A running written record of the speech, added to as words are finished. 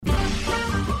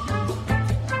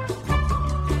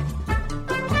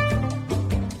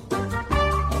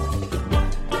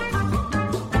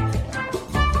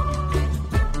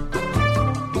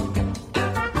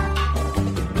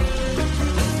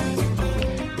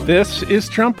This is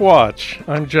Trump Watch.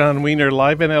 I'm John Wiener,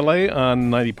 live in LA on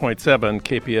 90.7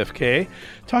 KPFK,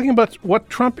 talking about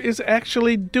what Trump is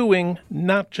actually doing,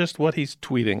 not just what he's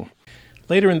tweeting.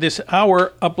 Later in this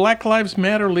hour, a Black Lives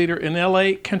Matter leader in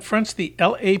LA confronts the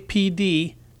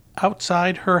LAPD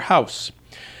outside her house.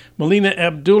 Melina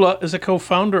Abdullah is a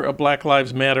co-founder of Black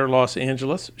Lives Matter Los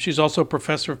Angeles. She's also a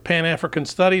professor of Pan-African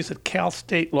Studies at Cal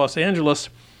State Los Angeles.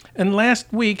 And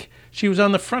last week, she was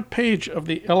on the front page of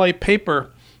the LA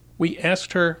paper. We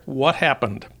asked her what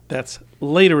happened. That's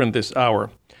later in this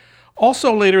hour.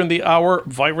 Also later in the hour,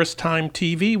 Virus Time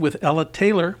TV with Ella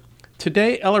Taylor.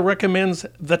 Today, Ella recommends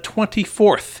The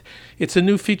 24th. It's a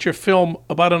new feature film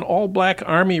about an all-black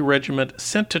Army regiment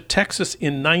sent to Texas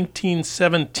in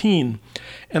 1917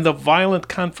 and the violent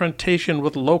confrontation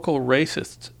with local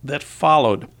racists that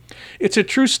followed. It's a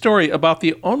true story about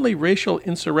the only racial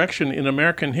insurrection in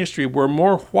American history where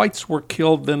more whites were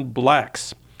killed than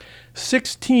blacks.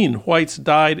 16 whites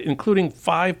died, including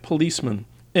 5 policemen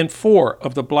and 4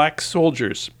 of the black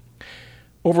soldiers.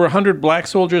 Over 100 black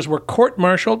soldiers were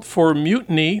court-martialed for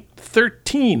mutiny.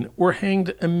 13 were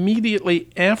hanged immediately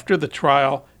after the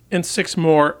trial, and 6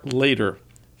 more later.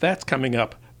 That's coming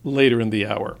up later in the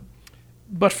hour.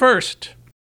 But first,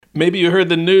 maybe you heard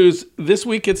the news. This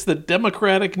week it's the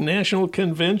Democratic National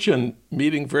Convention,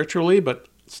 meeting virtually, but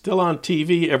still on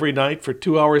TV every night for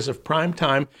 2 hours of prime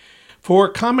time. For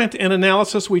comment and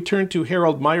analysis, we turn to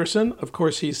Harold Meyerson. Of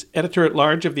course, he's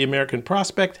editor-at-large of the American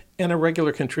Prospect and a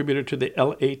regular contributor to the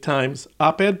LA Times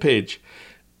op-ed page.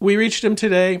 We reached him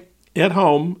today at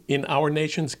home in our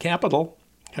nation's capital.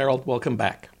 Harold, welcome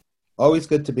back. Always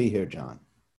good to be here, John.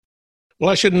 Well,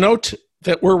 I should note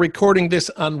that we're recording this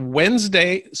on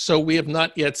Wednesday, so we have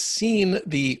not yet seen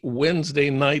the Wednesday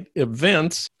night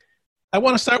events. I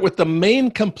want to start with the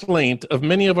main complaint of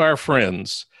many of our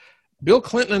friends. Bill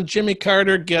Clinton and Jimmy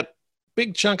Carter get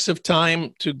big chunks of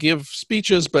time to give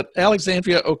speeches, but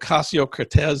Alexandria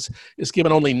Ocasio-Cortez is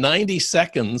given only 90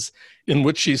 seconds in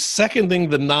which she's seconding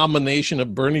the nomination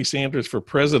of Bernie Sanders for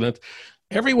president.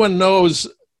 Everyone knows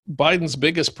Biden's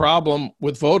biggest problem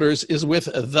with voters is with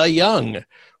the young,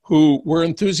 who were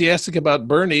enthusiastic about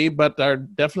Bernie, but are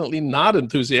definitely not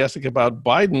enthusiastic about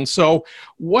Biden. So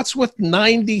what's with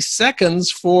 90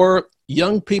 seconds for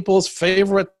young people's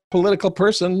favorite political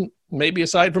person, maybe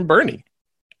aside from Bernie?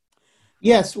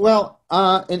 Yes, well,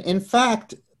 in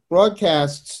fact,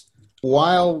 broadcasts,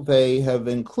 while they have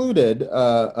included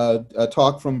a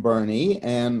talk from Bernie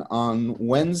and on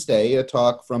Wednesday a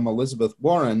talk from Elizabeth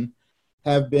Warren,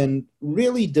 have been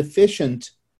really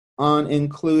deficient on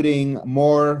including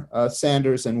more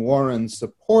Sanders and Warren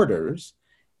supporters,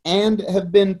 and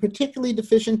have been particularly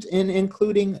deficient in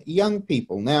including young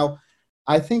people. Now,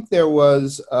 I think there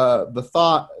was the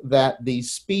thought that the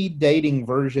speed dating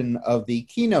version of the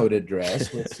keynote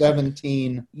address with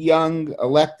 17 young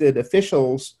elected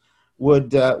officials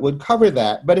would cover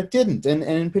that, but it didn't. And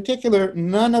in particular,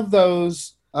 none of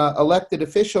those elected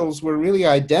officials were really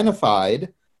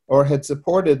identified or had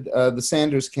supported the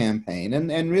Sanders campaign,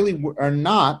 and really are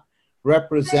not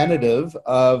representative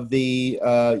of the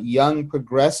young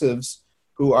progressives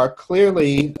who are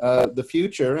clearly the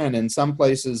future and in some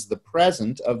places the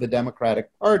present of the Democratic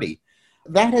Party.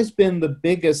 That has been the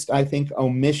biggest, I think,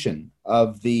 omission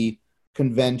of the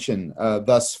convention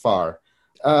thus far.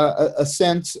 A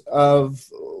sense of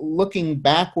looking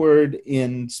backward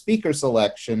in speaker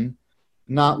selection,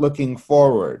 not looking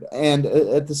forward. And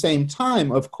at the same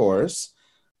time, of course,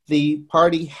 the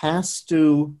party has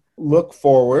to look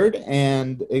forward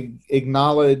and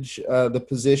acknowledge the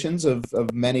positions of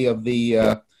many of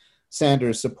the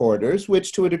Sanders supporters,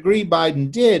 which to a degree Biden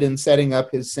did in setting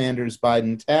up his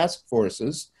Sanders-Biden task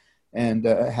forces and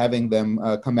having them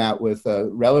come out with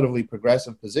relatively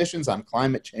progressive positions on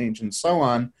climate change and so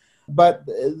on. But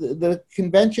the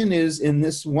convention is, in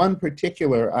this one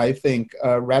particular, I think,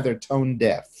 rather tone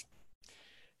deaf.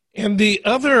 And the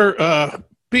other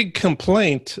big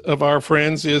complaint of our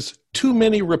friends is too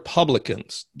many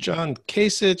Republicans. John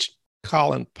Kasich,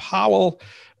 Colin Powell,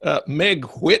 Meg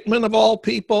Whitman of all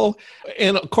people.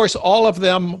 And of course, all of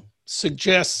them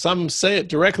suggest, some say it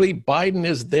directly, Biden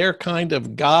is their kind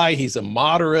of guy. He's a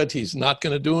moderate. He's not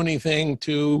going to do anything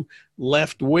too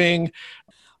left wing.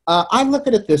 I look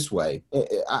at it this way.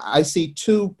 I see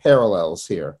two parallels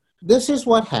here. This is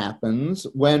what happens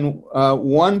when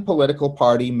one political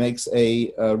party makes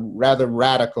a rather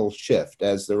radical shift,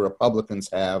 as the Republicans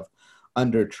have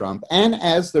under Trump, and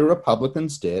as the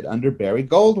Republicans did under Barry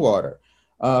Goldwater.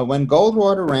 When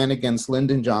Goldwater ran against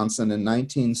Lyndon Johnson in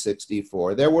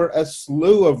 1964, there were a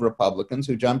slew of Republicans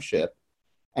who jumped ship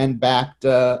and backed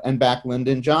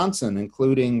Lyndon Johnson,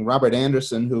 including Robert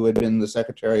Anderson, who had been the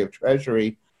Secretary of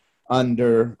Treasury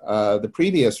under the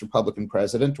previous Republican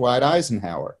president, Dwight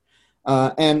Eisenhower.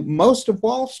 And most of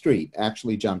Wall Street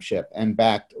actually jumped ship and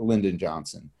backed Lyndon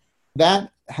Johnson.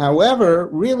 That, however,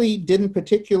 really didn't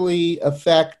particularly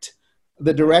affect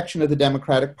the direction of the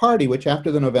Democratic Party, which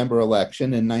after the November election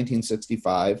in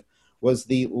 1965 was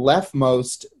the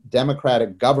leftmost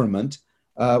Democratic government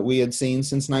we had seen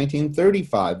since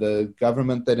 1935, the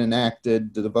government that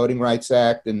enacted the Voting Rights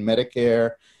Act and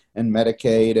Medicare and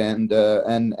Medicaid and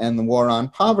the war on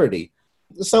poverty.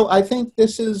 So I think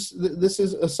this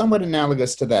is somewhat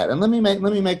analogous to that. And let me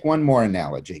make one more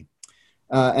analogy,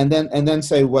 and then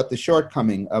say what the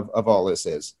shortcoming of all this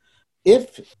is.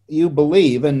 If you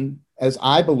believe, and as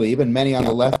I believe, and many on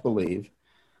the left believe,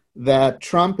 that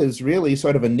Trump is really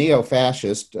sort of a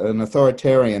neo-fascist, an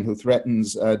authoritarian who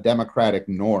threatens democratic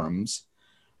norms,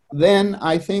 then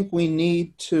I think we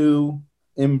need to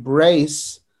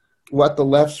embrace what the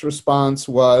left's response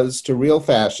was to real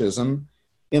fascism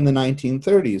in the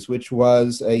 1930s, which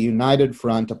was a united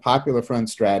front, a popular front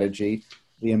strategy.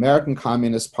 The American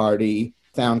Communist Party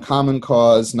found common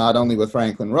cause not only with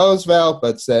Franklin Roosevelt,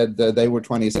 but said that they were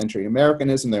 20th century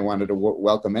Americanism. They wanted to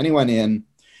welcome anyone in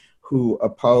who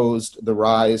opposed the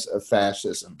rise of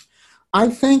fascism. I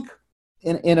think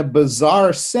in a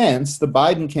bizarre sense, the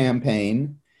Biden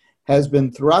campaign has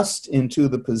been thrust into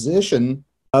the position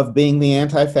of being the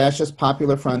anti-fascist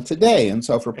popular front today. And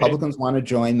so if Republicans want to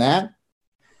join that,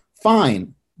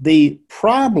 fine. The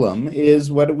problem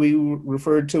is what we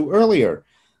referred to earlier,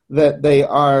 that they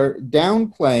are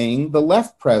downplaying the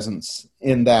left presence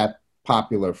in that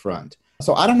popular front.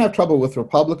 So I don't have trouble with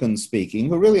Republicans speaking,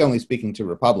 who are really only speaking to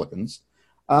Republicans.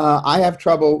 I have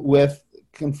trouble with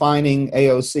confining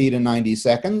AOC to 90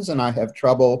 seconds, and I have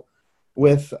trouble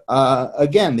with,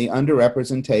 again, the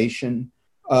underrepresentation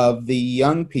of the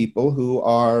young people who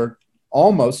are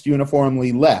almost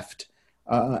uniformly left,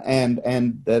 and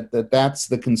that's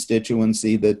the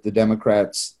constituency that the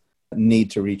Democrats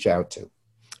need to reach out to.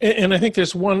 And I think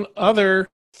there's one other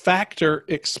factor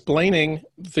explaining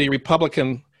the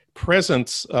Republican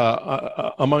presence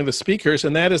among the speakers,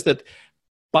 and that is that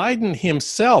Biden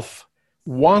himself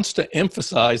wants to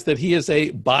emphasize that he is a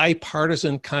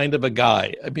bipartisan kind of a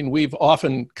guy. I mean, we've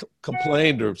often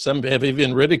complained, or some have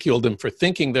even ridiculed him for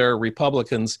thinking there are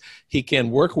Republicans he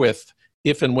can work with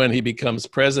if and when he becomes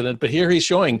president. But here he's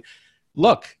showing,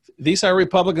 look, these are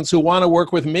Republicans who want to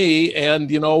work with me, and,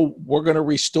 you know, we're going to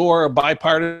restore a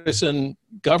bipartisan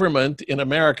government in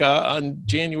America on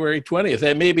January 20th.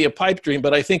 That may be a pipe dream,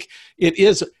 but I think it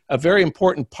is a very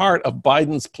important part of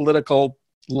Biden's political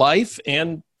life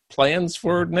and plans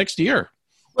for next year.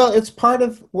 Well, it's part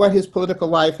of what his political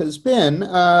life has been.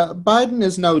 Biden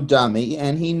is no dummy,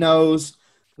 and he knows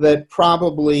that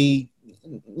probably,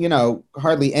 you know,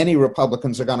 hardly any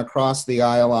Republicans are going to cross the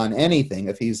aisle on anything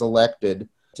if he's elected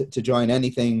to join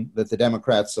anything that the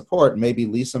Democrats support, maybe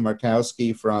Lisa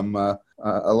Murkowski from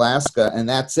Alaska, and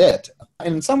that's it.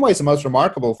 And in some ways, the most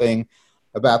remarkable thing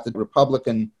about the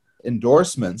Republican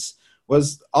endorsements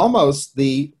was almost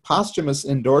the posthumous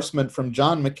endorsement from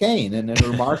John McCain in a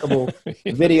remarkable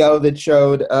video that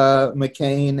showed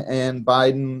McCain and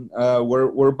Biden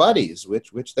were buddies,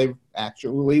 which they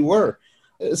actually were.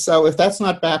 So if that's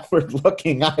not backward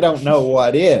looking, I don't know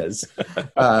what is.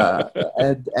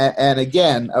 And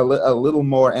again, a little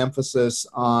more emphasis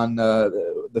on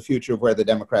the future of where the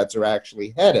Democrats are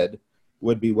actually headed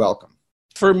would be welcome.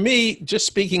 For me, just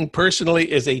speaking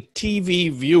personally as a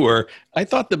TV viewer, I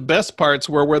thought the best parts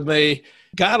were when they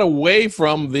got away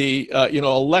from the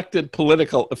elected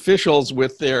political officials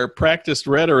with their practiced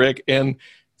rhetoric and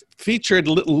featured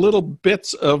little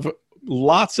bits of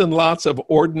lots and lots of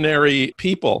ordinary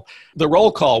people. The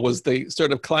roll call was the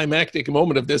sort of climactic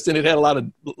moment of this, and it had a lot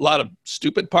of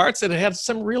stupid parts, and it had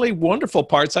some really wonderful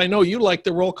parts. I know you like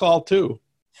the roll call too.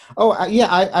 Oh, yeah,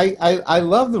 I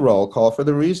love the roll call for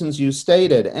the reasons you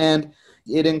stated. And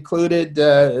it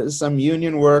included some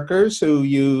union workers who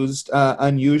used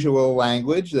unusual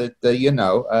language that,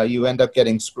 you end up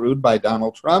getting screwed by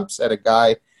Donald Trump, said a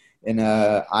guy in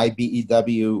a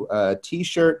IBEW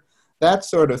T-shirt, that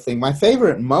sort of thing. My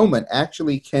favorite moment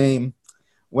actually came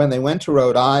when they went to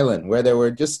Rhode Island, where there were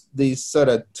just these sort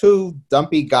of two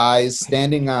dumpy guys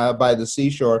standing by the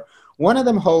seashore, one of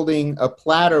them holding a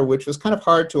platter which was kind of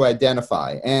hard to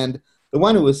identify. And the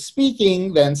one who was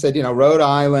speaking then said, Rhode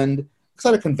Island,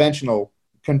 sort of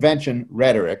convention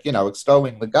rhetoric,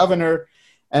 extolling the governor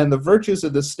and the virtues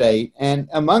of the state. And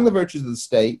among the virtues of the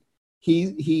state,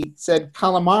 he said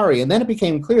calamari. And then it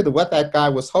became clear that what that guy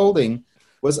was holding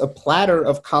was a platter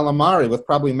of calamari with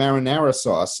probably marinara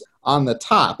sauce on the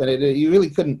top. And you really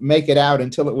couldn't make it out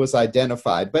until it was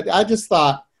identified. But I just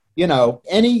thought,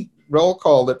 any roll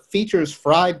call that features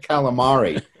fried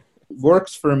calamari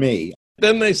works for me.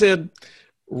 Then they said,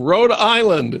 Rhode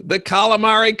Island, the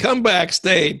calamari comeback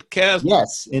state. Cast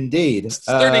yes, indeed.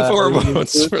 34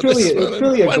 votes. It was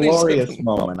truly a glorious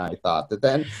moment, I thought. That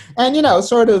then, and,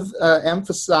 sort of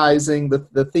emphasizing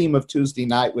the theme of Tuesday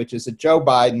night, which is that Joe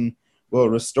Biden will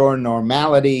restore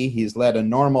normality. He's led a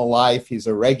normal life. He's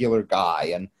a regular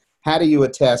guy. And how do you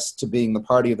attest to being the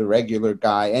party of the regular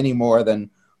guy any more than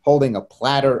holding a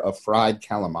platter of fried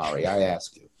calamari, I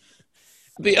ask you?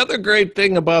 The other great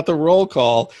thing about the roll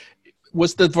call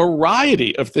was the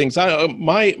variety of things.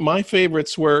 My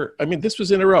favorites were, this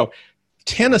was in a row.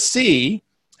 Tennessee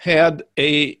had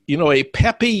a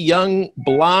peppy young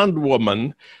blonde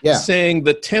woman saying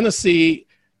that Tennessee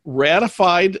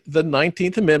ratified the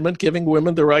 19th Amendment, giving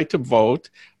women the right to vote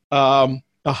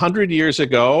 100 years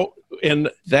ago,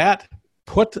 and that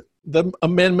put the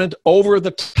amendment over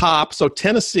the top. So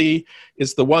Tennessee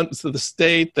is the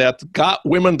state that got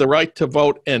women the right to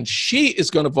vote, and she is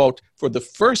going to vote for the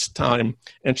first time,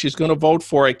 and she's going to vote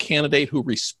for a candidate who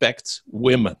respects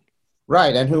women.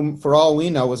 Right, and whom, for all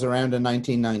we know, was around in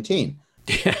 1919.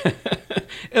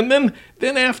 And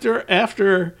then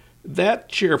after that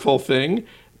cheerful thing,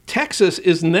 Texas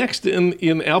is next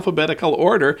in alphabetical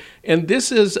order, and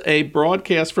this is a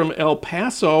broadcast from El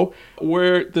Paso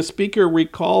where the speaker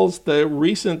recalls the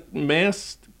recent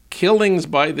mass killings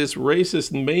by this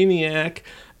racist maniac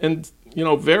and,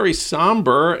 very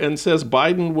somber, and says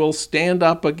Biden will stand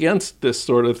up against this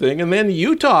sort of thing. And then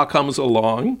Utah comes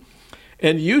along,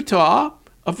 and Utah,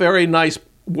 a very nice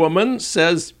woman,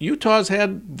 says Utah's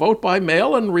had vote by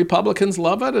mail and Republicans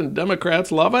love it and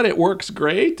Democrats love it. It works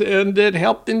great, and it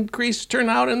helped increase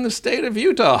turnout in the state of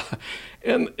Utah.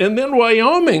 And then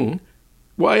Wyoming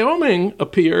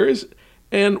appears,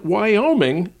 and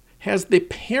Wyoming has the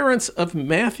parents of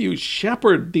Matthew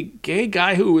Shepard, the gay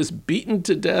guy who was beaten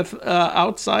to death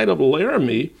outside of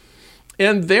Laramie,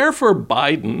 and they're for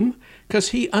Biden because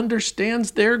he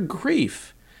understands their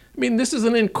grief. This is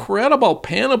an incredible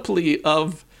panoply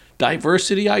of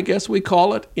diversity, I guess we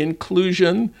call it,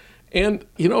 inclusion. And,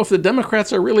 if the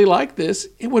Democrats are really like this,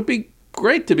 it would be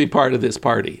great to be part of this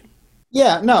party.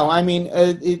 Yeah, no,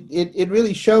 it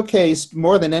really showcased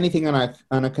more than anything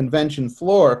on a convention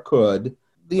floor could,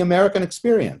 the American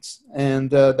experience. And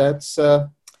that's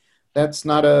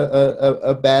not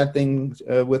a bad thing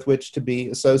with which to be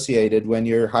associated when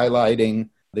you're highlighting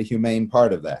the humane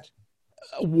part of that.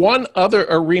 One other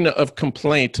arena of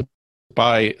complaint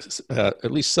by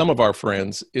at least some of our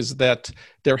friends is that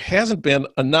there hasn't been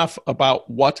enough about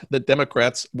what the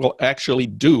Democrats will actually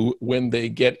do when they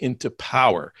get into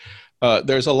power.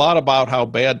 There's a lot about how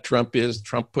bad Trump is.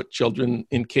 Trump put children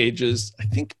in cages. I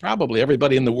think probably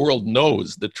everybody in the world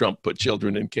knows that Trump put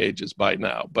children in cages by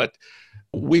now. But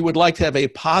we would like to have a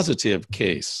positive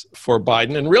case for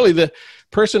Biden. And really the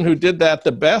person who did that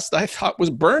the best, I thought, was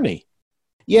Bernie.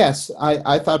 Yes,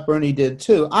 I thought Bernie did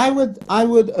too. I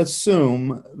would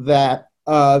assume that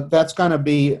that's going to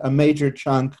be a major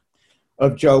chunk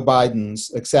of Joe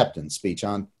Biden's acceptance speech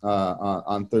on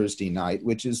Thursday night,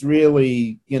 which is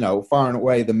really, far and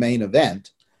away the main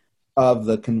event of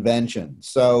the convention.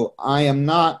 So I am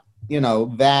not,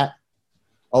 that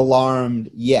alarmed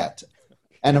yet.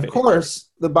 And of course,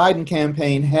 the Biden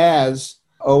campaign has,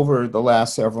 over the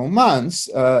last several months,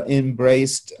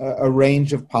 embraced a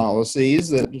range of policies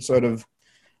that sort of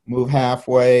move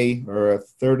halfway or a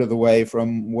third of the way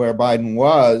from where Biden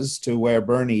was to where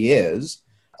Bernie is.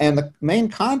 And the main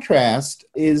contrast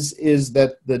is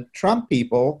that the Trump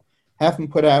people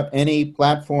haven't put out any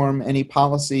platform, any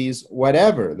policies,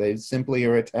 whatever. They simply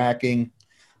are attacking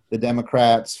the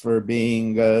Democrats for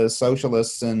being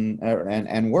socialists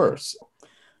and worse.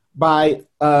 By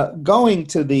going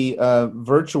to the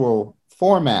virtual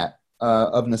format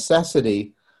of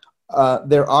necessity,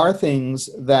 there are things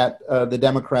that the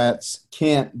Democrats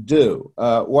can't do.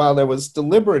 While there was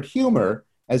deliberate humor,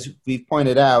 as we've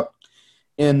pointed out,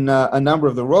 in a number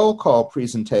of the roll call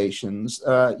presentations,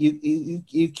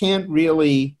 you can't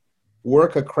really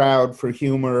work a crowd for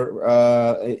humor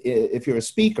if you're a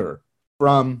speaker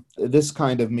from this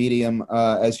kind of medium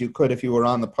as you could if you were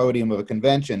on the podium of a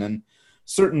convention. And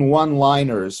certain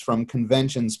one-liners from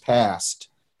conventions past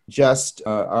just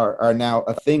are now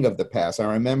a thing of the past.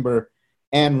 I remember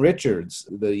Ann Richards,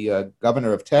 the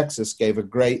governor of Texas, gave a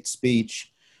great speech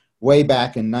way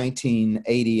back in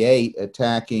 1988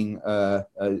 attacking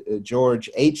George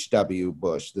H.W.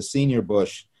 Bush, the senior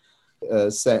Bush,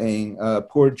 saying,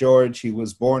 poor George, he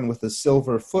was born with a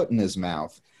silver foot in his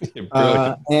mouth.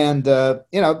 And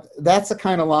that's the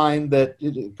kind of line that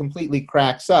completely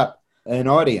cracks up an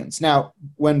audience. Now,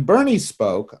 when Bernie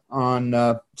spoke on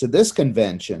to this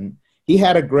convention, he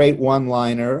had a great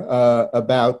one-liner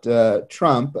about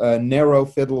Trump, narrow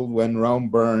fiddled when Rome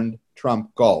burned,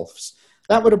 Trump golfs.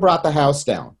 That would have brought the house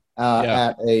down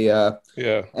and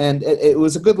it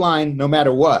was a good line no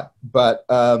matter what, but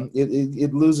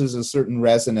it loses a certain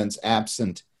resonance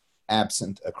absent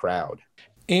a crowd.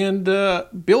 And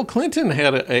Bill Clinton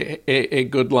had a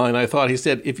good line, I thought. He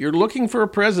said, if you're looking for a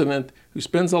president who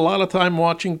spends a lot of time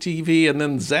watching TV and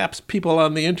then zaps people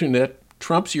on the internet,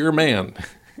 Trump's your man.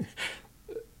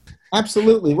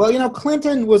 Absolutely. Well,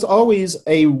 Clinton was always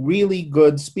a really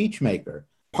good speech maker.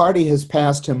 Party has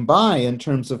passed him by in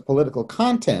terms of political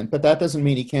content, but that doesn't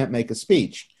mean he can't make a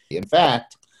speech. In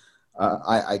fact,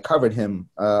 I covered him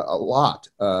a lot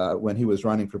when he was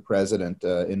running for president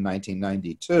in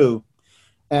 1992.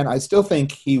 And I still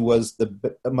think he was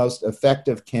the most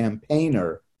effective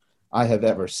campaigner I have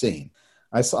ever seen.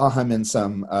 I saw him in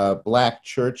some black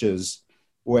churches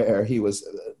where he was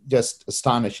just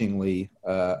astonishingly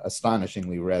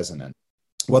resonant.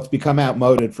 What's become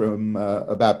outmoded from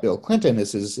about Bill Clinton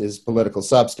is his political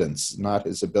substance, not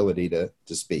his ability to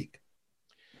speak.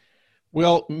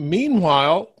 Well,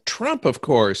 meanwhile, Trump, of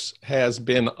course, has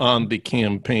been on the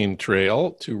campaign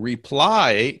trail to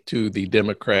reply to the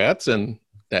Democrats, and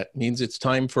that means it's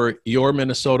time for your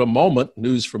Minnesota moment,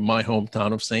 news from my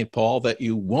hometown of St. Paul that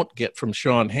you won't get from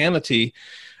Sean Hannity.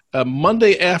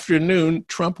 Monday afternoon,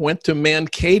 Trump went to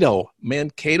Mankato,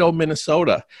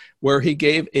 Minnesota, where he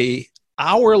gave a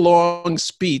hour-long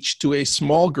speech to a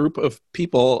small group of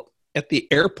people at the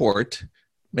airport,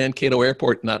 Mankato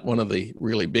Airport, not one of the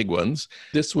really big ones.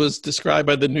 This was described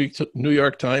by the New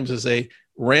York Times as a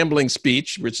rambling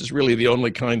speech, which is really the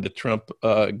only kind that Trump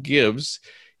gives.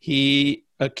 He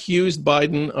accused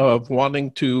Biden of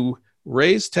wanting to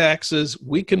raise taxes,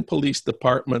 weaken police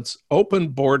departments, open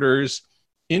borders,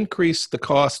 increase the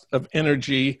cost of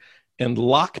energy, and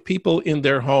lock people in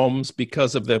their homes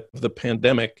because of the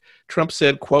pandemic. Trump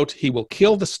said, quote, he will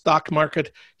kill the stock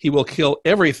market. He will kill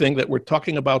everything that we're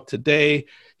talking about today.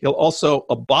 He'll also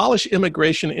abolish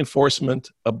immigration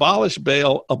enforcement, abolish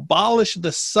bail, abolish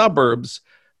the suburbs,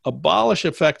 abolish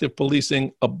effective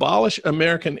policing, abolish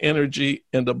American energy,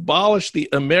 and abolish the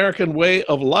American way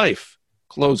of life,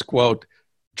 close quote.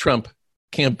 Trump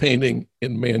campaigning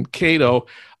in Mankato.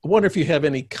 I wonder if you have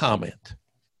any comment.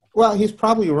 Well, he's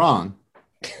probably wrong.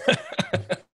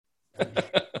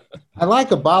 I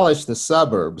like abolish the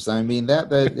suburbs. I mean,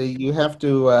 that you have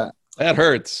to... that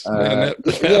hurts. Man,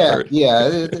 that hurts.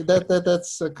 Yeah.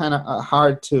 That's kind of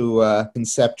hard to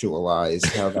conceptualize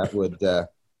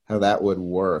how that would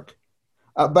work.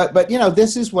 But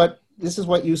this is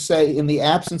what you say in the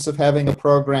absence of having a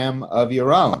program of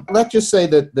your own. Let's just say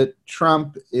that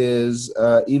Trump is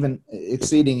even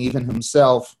exceeding even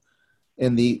himself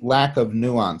in the lack of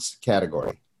nuance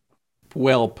category.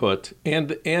 Well put.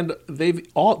 And they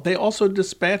also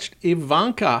dispatched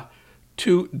Ivanka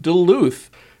to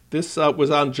Duluth. This was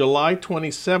on July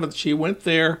 27th. She went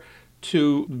there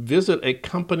to visit a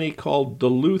company called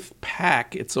Duluth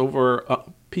Pack. It's over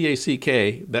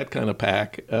PACK, that kind of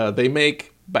pack. They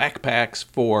make backpacks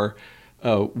for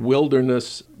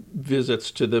wilderness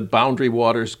visits to the Boundary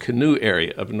Waters canoe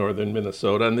area of northern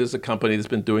Minnesota. And there's a company that's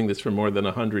been doing this for more than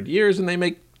 100 years, and they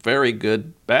make very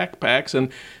good backpacks.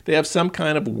 And they have some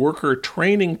kind of worker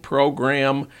training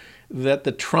program that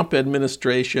the Trump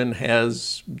administration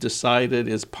has decided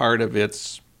is part of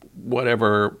its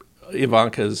whatever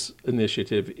Ivanka's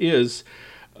initiative is.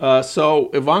 So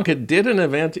Ivanka did an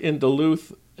event in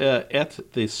Duluth at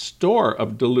the store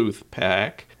of Duluth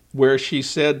Pack, where she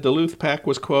said Duluth Pack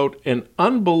was, quote, an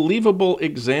unbelievable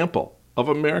example of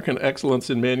American excellence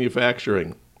in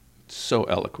manufacturing. So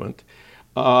eloquent.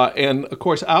 And, of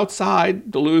course, outside,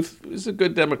 Duluth is a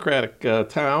good Democratic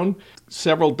town.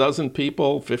 Several dozen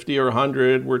people, 50 or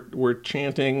 100, were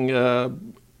chanting,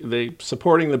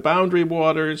 supporting the Boundary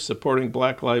Waters, supporting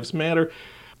Black Lives Matter.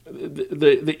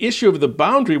 The issue of the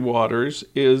Boundary Waters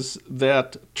is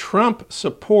that Trump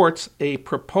supports a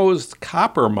proposed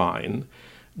copper mine,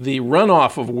 the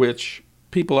runoff of which,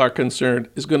 people are concerned,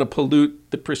 is going to pollute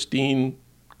the pristine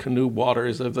canoe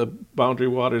waters of the Boundary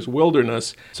Waters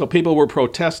wilderness. So people were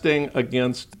protesting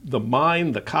against the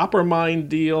mine, the copper mine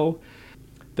deal.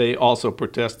 They also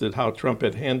protested how Trump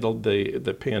had handled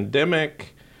the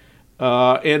pandemic.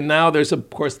 And now there's, of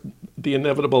course, the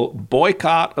inevitable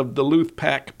boycott of Duluth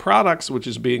Pack products, which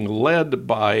is being led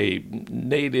by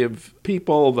Native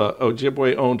people, the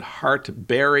Ojibwe-owned Hart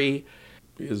Berry.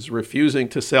 is refusing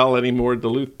to sell any more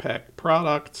Duluth Pack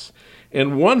products.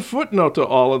 And one footnote to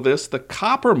all of this, the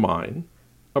copper mine,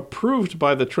 approved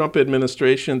by the Trump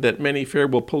administration that many fear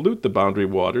will pollute the Boundary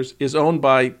Waters, is owned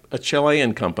by a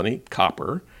Chilean company,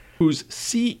 Copper, whose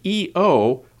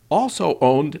CEO also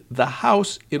owned the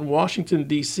house in Washington,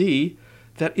 D.C.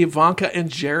 that Ivanka and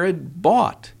Jared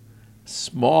bought.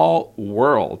 Small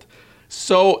world.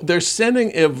 So they're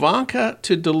sending Ivanka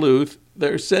to Duluth.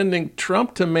 They're sending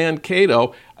Trump to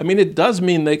Mankato. I mean, it does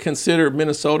mean they consider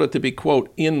Minnesota to be,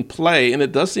 quote, in play, and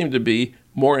it does seem to be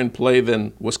more in play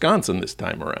than Wisconsin this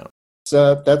time around.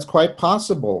 So that's quite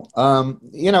possible.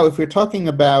 If you're talking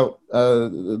about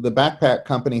the backpack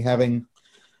company having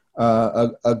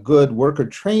a good worker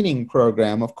training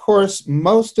program, of course,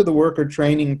 most of the worker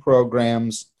training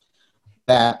programs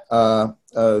that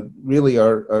really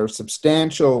are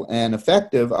substantial and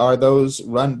effective are those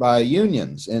run by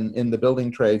unions in the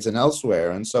building trades and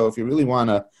elsewhere. And so if you really want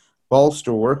to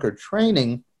bolster worker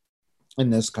training in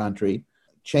this country,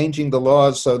 changing the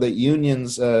laws so that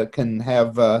unions can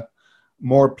have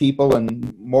more people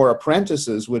and more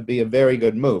apprentices would be a very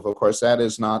good move. Of course, that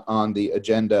is not on the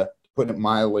agenda, to put it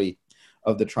mildly,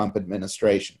 of the Trump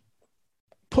administration.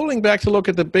 Pulling back to look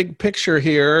at the big picture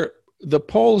here, the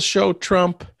polls show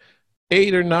Trump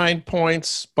 8 or 9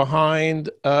 points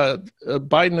behind.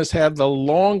 Biden has had the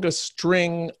longest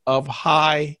string of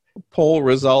high poll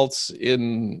results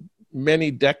in many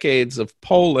decades of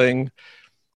polling.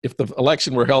 If the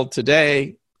election were held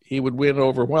today, he would win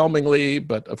overwhelmingly,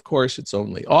 but of course it's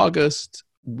only August.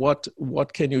 What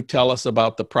can you tell us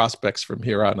about the prospects from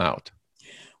here on out?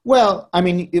 Well, I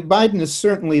mean, Biden is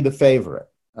certainly the favorite.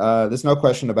 There's no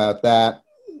question about that.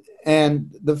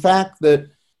 And the fact that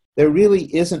there really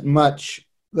isn't much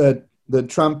that the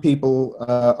Trump people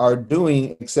are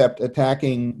doing except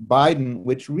attacking Biden,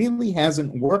 which really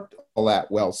hasn't worked all that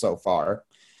well so far,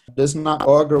 does not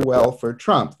augur well for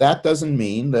Trump. That doesn't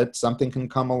mean that something can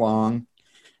come along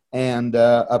and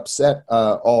upset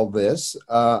all this.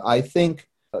 I think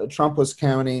Trump was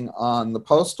counting on the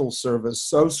Postal Service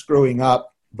so screwing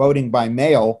up voting by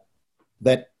mail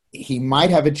that he might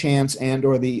have a chance, and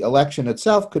or the election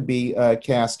itself could be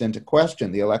cast into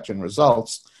question, the election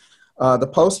results. The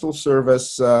Postal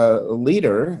Service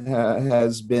leader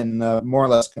has been more or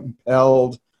less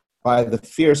compelled by the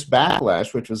fierce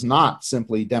backlash, which was not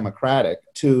simply democratic,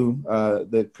 to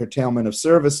the curtailment of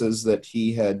services that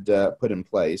he had put in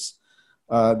place,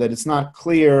 that it's not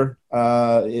clear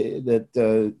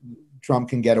that Trump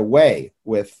can get away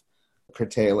with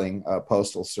curtailing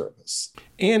Postal Service.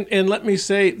 And let me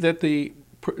say that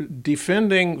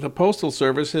defending the Postal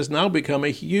Service has now become a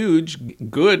huge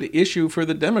good issue for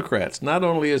the Democrats. Not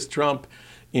only is Trump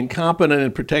incompetent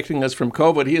in protecting us from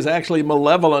COVID, he is actually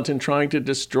malevolent in trying to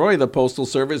destroy the Postal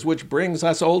Service, which brings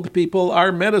us old people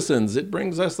our medicines. It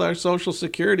brings us our Social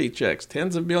Security checks,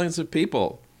 tens of millions of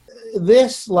people.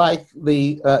 This, like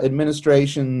the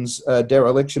administration's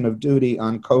dereliction of duty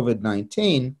on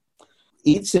COVID-19,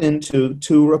 eats into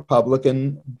two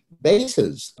Republican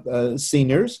bases,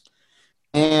 seniors,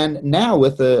 and now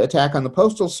with the attack on the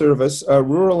Postal Service,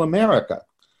 rural America.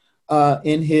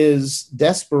 In his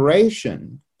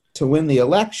desperation to win the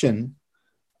election,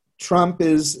 Trump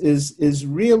is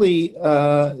really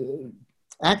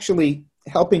actually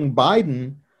helping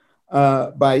Biden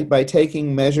by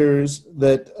taking measures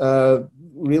that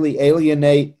really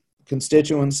alienate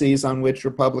constituencies on which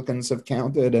Republicans have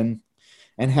counted and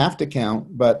have to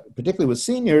count, but particularly with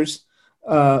seniors,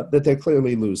 that they're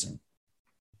clearly losing.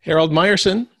 Harold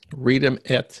Meyerson, read him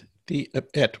at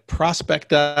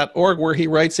prospect.org, where he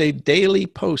writes a daily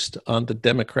post on the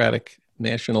Democratic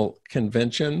National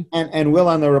Convention. And will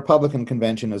on the Republican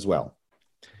Convention as well.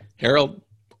 Harold,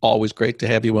 always great to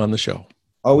have you on the show.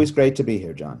 Always great to be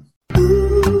here, John.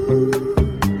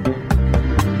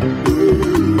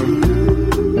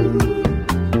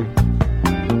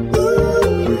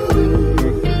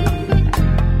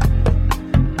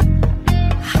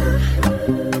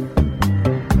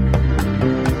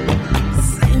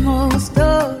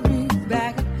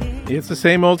 It's the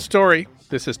same old story.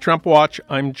 This is Trump Watch.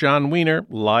 I'm John Wiener,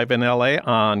 live in LA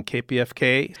on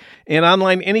KPFK and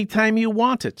online anytime you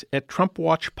want it at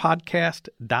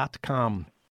TrumpWatchPodcast.com.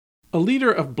 A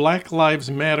leader of Black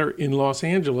Lives Matter in Los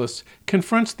Angeles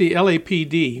confronts the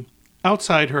LAPD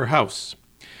outside her house.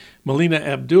 Melina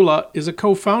Abdullah is a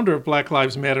co-founder of Black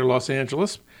Lives Matter Los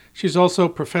Angeles. She's also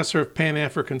professor of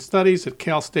Pan-African Studies at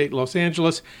Cal State Los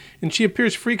Angeles, and she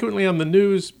appears frequently on the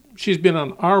news. She's been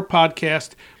on our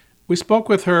podcast. We spoke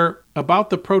with her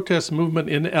about the protest movement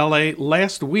in LA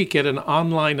last week at an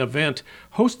online event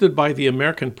hosted by the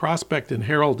American Prospect and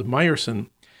Harold Meyerson.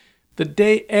 The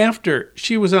day after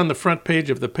she was on the front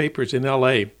page of the papers in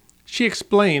L.A., she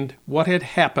explained what had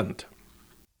happened.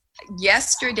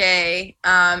 Yesterday,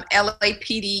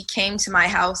 LAPD came to my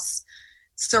house,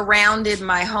 surrounded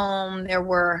my home. There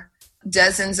were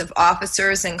dozens of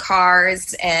officers and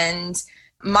cars, and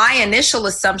my initial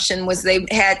assumption was they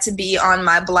had to be on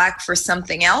my block for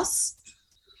something else.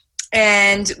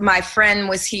 And my friend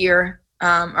was here,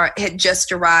 or had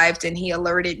just arrived, and he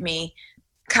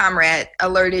Comrade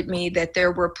alerted me that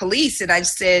there were police. And I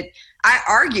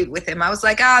argued with him. I was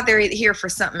like, they're here for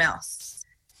something else.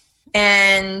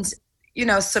 And,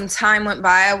 some time went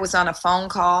by. I was on a phone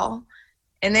call.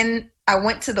 And then I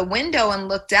went to the window and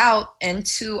looked out, and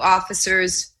two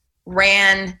officers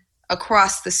ran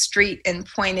across the street and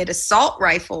pointed assault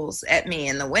rifles at me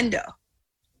in the window.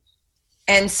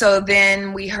 And so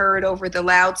then we heard over the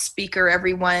loudspeaker,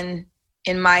 everyone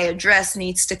in my address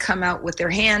needs to come out with their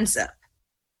hands up.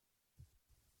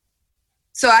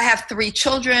 So I have 3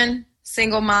 children,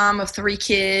 single mom of 3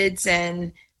 kids,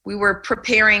 and we were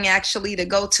preparing actually to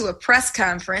go to a press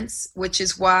conference, which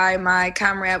is why my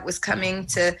comrade was coming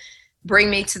to bring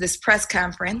me to this press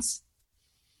conference.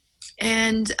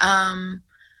 And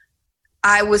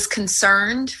I was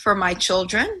concerned for my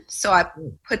children, so I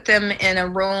put them in a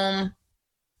room,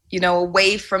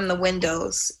 away from the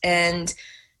windows, and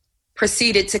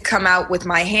proceeded to come out with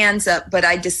my hands up. But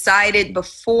I decided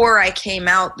before I came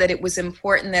out that it was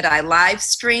important that I live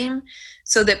stream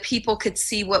so that people could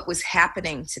see what was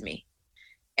happening to me.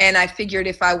 And I figured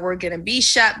if I were going to be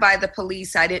shot by the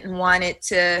police, I didn't want it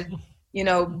to,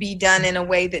 be done in a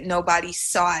way that nobody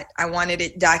saw it. I wanted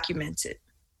it documented.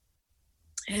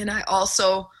 And I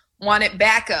also wanted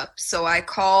backup. So I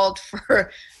called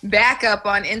for backup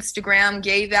on Instagram,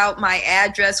 gave out my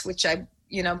address, which I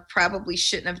probably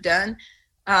shouldn't have done.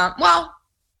 Well,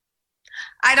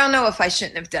 I don't know if I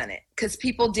shouldn't have done it because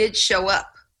people did show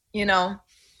up,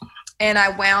 and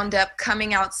I wound up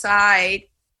coming outside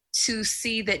to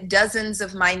see that dozens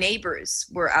of my neighbors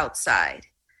were outside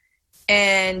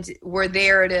and were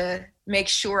there to make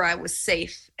sure I was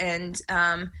safe. And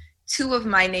 2 of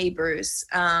my neighbors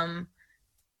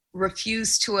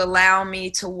refused to allow me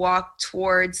to walk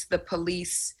towards the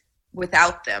police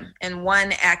without them. And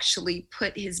one actually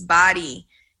put his body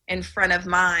in front of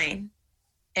mine.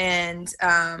 And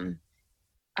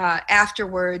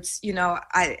afterwards,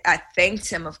 I thanked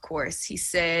him, of course. He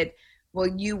said, well,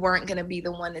 you weren't going to be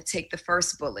the one to take the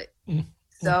first bullet. Mm-hmm.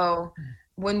 So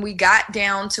when we got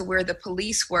down to where the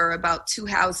police were, about 2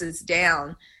 houses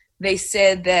down, they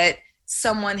said that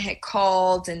someone had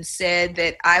called and said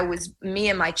that me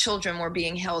and my children were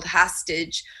being held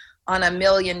hostage on $1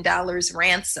 million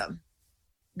ransom.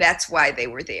 That's why they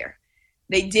were there.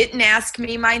 They didn't ask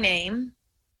me my name.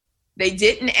 They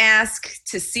didn't ask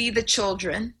to see the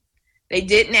children. They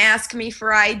didn't ask me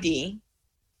for ID.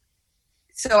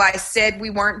 So I said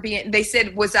they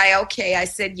said, was I okay? I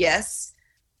said yes,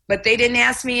 but they didn't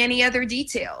ask me any other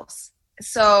details.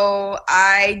 So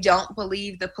I don't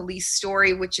believe the police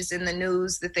story, which is in the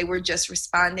news, that they were just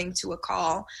responding to a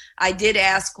call. I did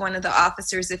ask one of the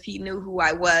officers if he knew who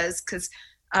I was, because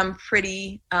I'm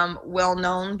pretty well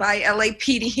known by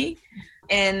LAPD,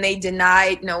 and they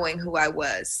denied knowing who I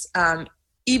was.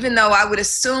 Even though I would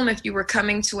assume if you were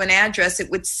coming to an address, it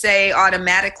would say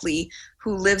automatically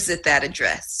who lives at that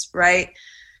address, right?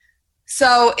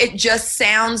 So it just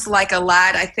sounds like a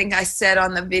lot. I think I said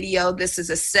on the video, this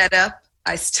is a setup.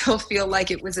 I still feel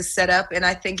like it was a setup. And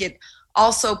I think it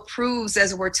also proves,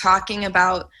 as we're talking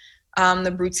about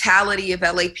the brutality of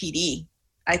LAPD,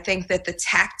 I think that the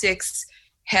tactics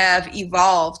have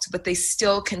evolved, but they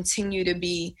still continue to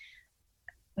be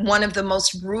one of the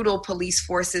most brutal police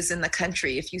forces in the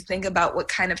country. If you think about what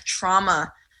kind of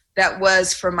trauma that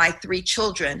was for my 3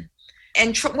 children,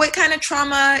 and what kind of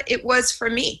trauma it was for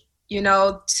me,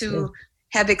 to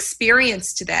have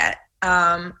experienced that.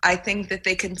 I think that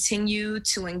they continue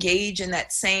to engage in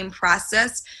that same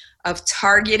process of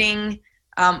targeting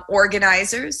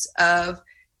organizers, of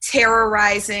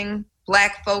terrorizing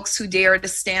Black folks who dare to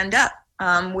stand up,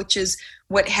 which is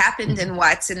what happened in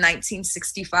Watts in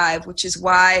 1965, which is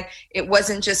why it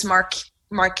wasn't just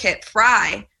Marquette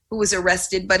Frye who was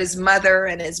arrested, but his mother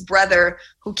and his brother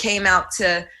who came out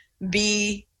to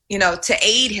to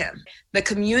aid him. The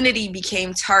community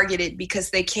became targeted because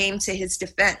they came to his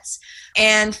defense.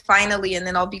 And finally, and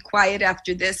then I'll be quiet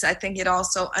after this, I think it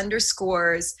also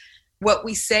underscores what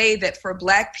we say, that for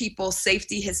Black people,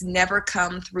 safety has never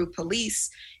come through police.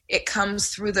 It comes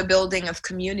through the building of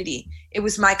community. It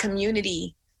was my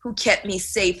community who kept me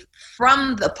safe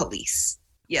from the police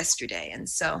yesterday. And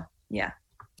so, yeah.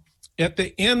 At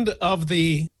the end of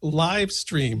the live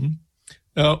stream,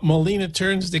 Melina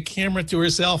turns the camera to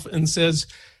herself and says,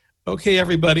 okay,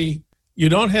 everybody, you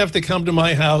don't have to come to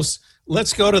my house.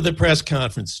 Let's go to the press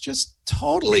conference. Just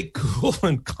totally cool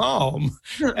and calm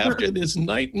after this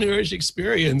nightmarish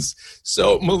experience.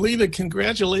 So, Melina,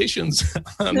 congratulations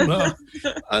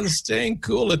on staying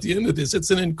cool at the end of this.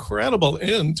 It's an incredible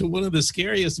end to one of the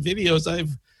scariest videos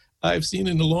I've seen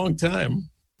in a long time.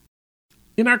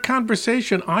 In our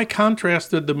conversation, I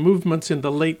contrasted the movements in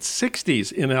the late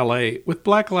 60s in LA with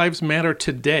Black Lives Matter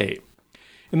today.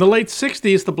 In the late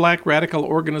 60s, the black radical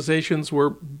organizations were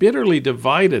bitterly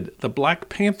divided. The Black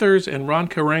Panthers and Ron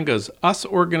Karenga's US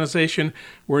organization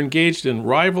were engaged in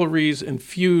rivalries and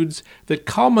feuds that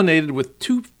culminated with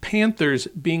two Panthers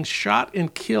being shot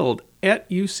and killed at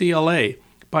UCLA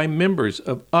by members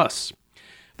of US.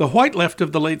 The white left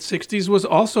of the late 60s was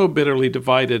also bitterly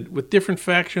divided, with different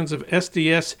factions of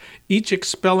SDS each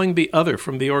expelling the other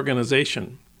from the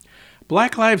organization.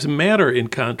 Black Lives Matter, in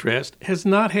contrast, has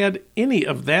not had any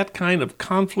of that kind of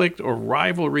conflict or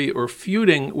rivalry or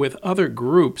feuding with other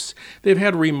groups. They've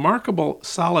had remarkable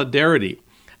solidarity.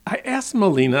 I asked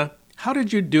Melina, how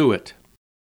did you do it?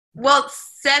 Well,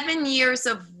 7 years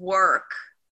of work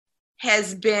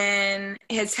has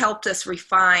helped us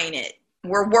refine it.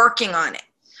 We're working on it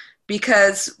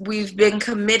because we've been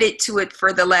committed to it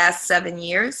for the last 7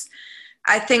 years.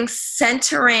 I think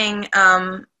centering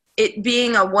it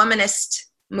being a womanist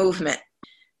movement,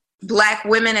 Black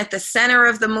women at the center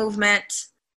of the movement,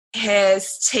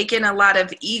 has taken a lot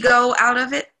of ego out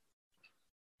of it.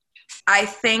 I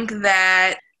think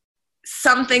that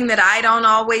something that I don't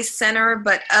always center,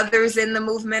 but others in the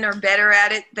movement are better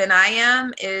at it than I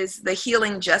am, is the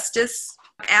healing justice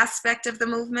aspect of the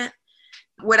movement.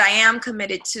 What I am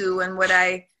committed to and what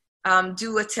I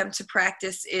do attempt to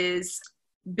practice is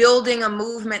building a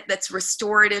movement that's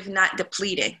restorative, not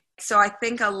depleting. So I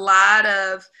think a lot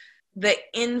of the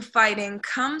infighting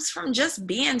comes from just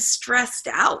being stressed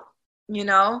out, you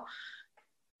know?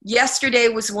 Yesterday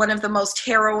was one of the most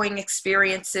harrowing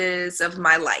experiences of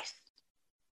my life.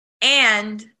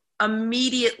 And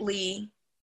immediately,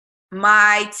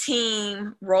 my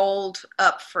team rolled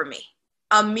up for me.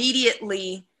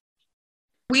 Immediately,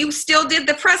 we still did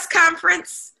the press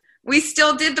conference. We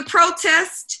still did the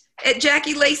protest at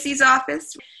Jackie Lacey's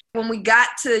office. When we got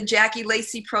to Jackie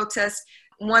Lacey protest,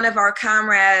 one of our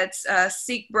comrades,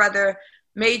 Sikh brother,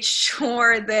 made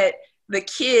sure that the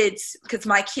kids, because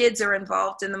my kids are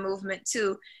involved in the movement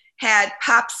too, had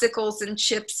popsicles and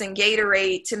chips and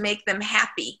Gatorade to make them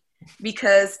happy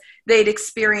because they'd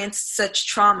experienced such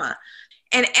trauma.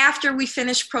 And after we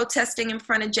finished protesting in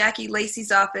front of Jackie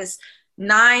Lacey's office,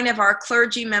 9 of our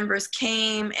clergy members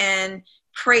came and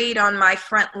prayed on my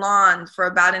front lawn for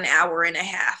about an hour and a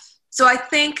half. So I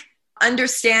think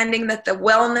understanding that the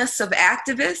wellness of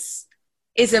activists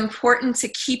is important to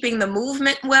keeping the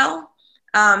movement well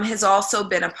has also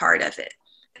been a part of it.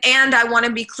 And I want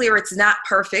to be clear, it's not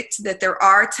perfect, that there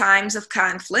are times of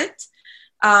conflict,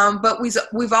 but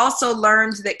we've also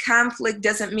learned that conflict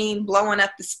doesn't mean blowing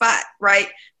up the spot, right?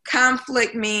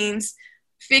 Conflict means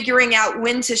figuring out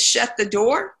when to shut the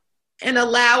door and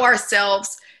allow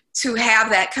ourselves to have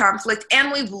that conflict.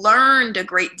 And we've learned a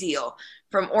great deal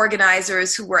from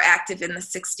organizers who were active in the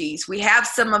 60s. We have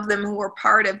some of them who are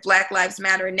part of Black Lives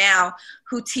Matter now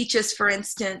who teach us, for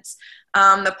instance,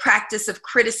 the practice of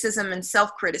criticism and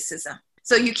self-criticism.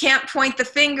 So you can't point the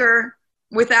finger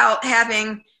without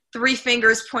having 3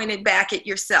 fingers pointed back at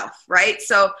yourself, right?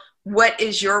 So what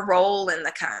is your role in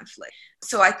the conflict?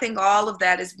 So I think all of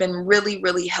that has been really,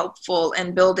 really helpful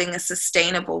in building a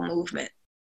sustainable movement.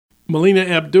 Melina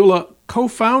Abdullah,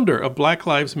 co-founder of Black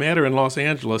Lives Matter in Los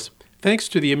Angeles, thanks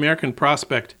to the American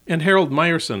Prospect and Harold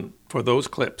Meyerson for those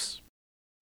clips.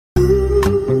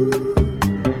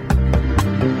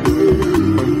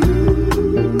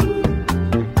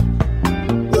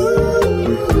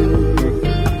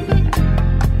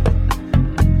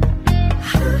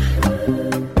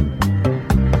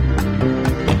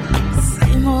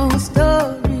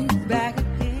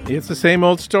 It's the same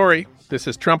old story. This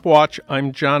is Trump Watch.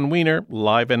 I'm John Wiener,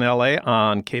 live in LA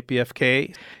on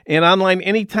KPFK and online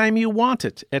anytime you want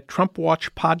it at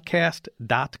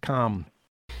TrumpWatchPodcast.com.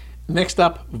 Next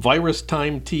up, Virus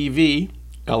Time TV,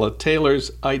 Ella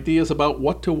Taylor's ideas about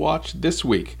what to watch this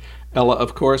week. Ella,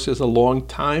 of course, is a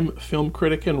longtime film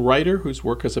critic and writer whose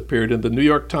work has appeared in the New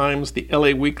York Times, the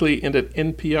LA Weekly, and at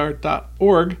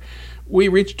NPR.org. We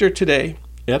reached her today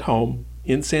at home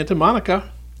in Santa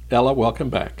Monica. Ella, welcome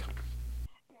back.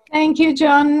 Thank you,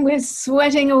 John. We're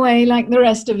sweating away like the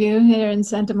rest of you here in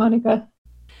Santa Monica.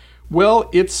 Well,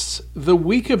 it's the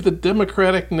week of the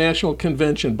Democratic National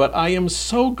Convention, but I am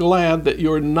so glad that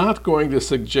you're not going to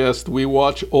suggest we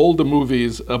watch old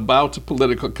movies about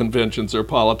political conventions or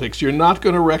politics. You're not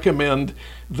going to recommend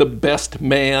The Best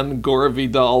Man, Gore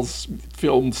Vidal's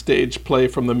film stage play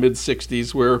from the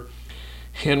mid-'60s, where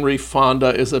Henry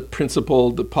Fonda is a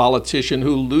principled politician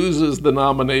who loses the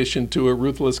nomination to a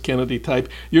ruthless Kennedy type.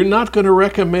 You're not going to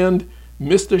recommend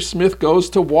Mr. Smith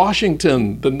Goes to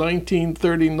Washington, the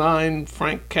 1939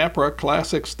 Frank Capra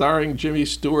classic starring Jimmy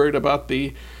Stewart about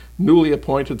the newly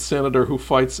appointed senator who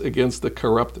fights against the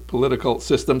corrupt political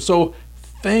system. So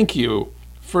thank you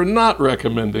for not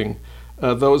recommending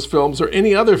those films or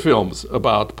any other films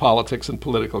about politics and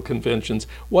political conventions.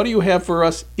 What do you have for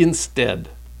us instead?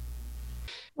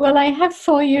 Well, I have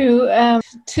for you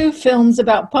two films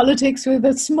about politics with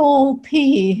a small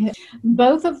p.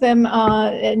 Both of them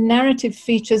are narrative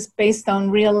features based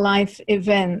on real-life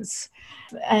events.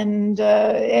 And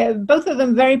both of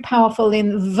them very powerful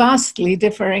in vastly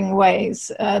differing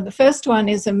ways. The first one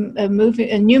is a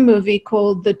new movie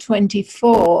called The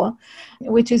 24,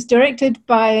 which is directed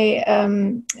by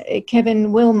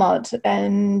Kevin Wilmot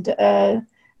and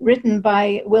written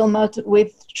by Wilmot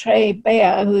with Trey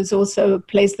Beyer, who also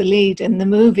plays the lead in the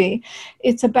movie.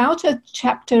 It's about a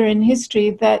chapter in history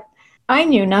that I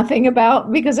knew nothing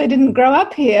about because I didn't grow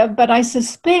up here, but I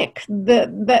suspect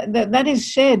that is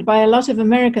shared by a lot of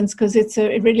Americans because it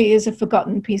really is a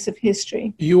forgotten piece of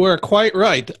history. You are quite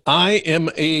right. I am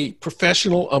a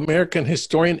professional American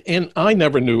historian, and I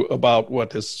never knew about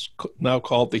what is now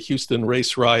called the Houston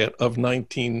Race Riot of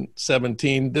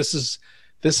 1917. This is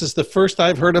the first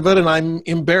I've heard of it, and I'm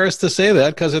embarrassed to say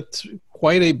that because it's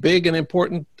quite a big and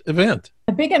important event.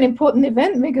 A big and important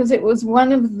event because it was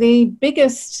one of the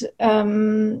biggest,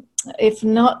 if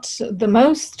not the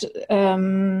most,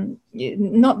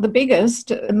 not the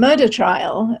biggest, murder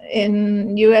trial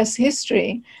in U.S.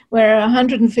 history, where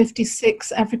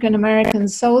 156 African-American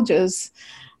soldiers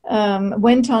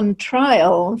went on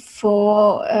trial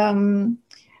for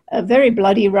a very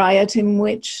bloody riot in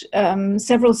which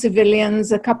several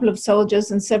civilians, a couple of soldiers,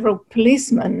 and several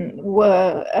policemen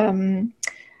were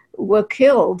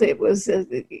killed. It was,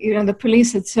 the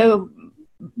police had so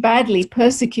badly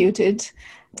persecuted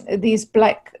these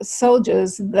black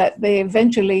soldiers that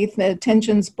the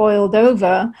tensions boiled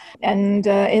over. And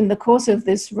in the course of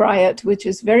this riot, which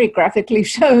is very graphically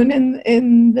shown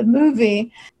in the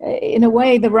movie, in a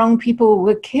way, the wrong people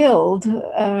were killed,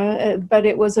 but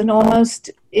it was an almost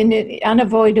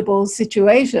unavoidable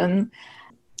situation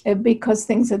because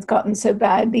things had gotten so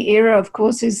bad. The era, of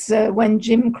course, is when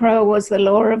Jim Crow was the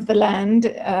law of the land,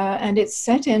 and it's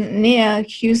set near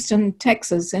Houston,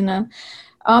 Texas, in an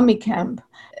army camp,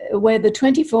 where the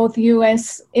 24th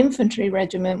U.S. Infantry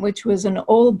Regiment, which was an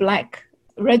all-black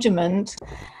regiment,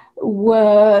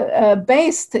 were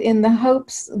based in the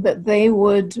hopes that they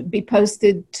would be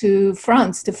posted to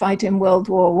France to fight in World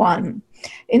War I.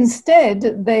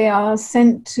 Instead, they are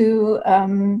sent to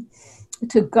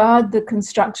guard the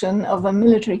construction of a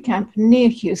military camp near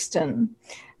Houston,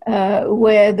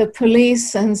 where the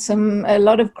police and a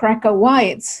lot of cracker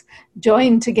whites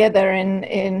joined together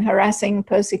in harassing,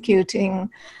 persecuting,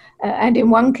 and in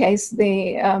one case,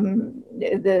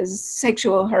 the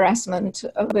sexual harassment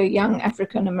of a young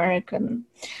African American.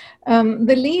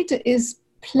 The lead is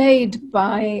played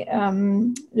by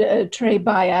Trey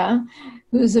Beyer,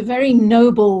 who's a very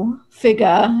noble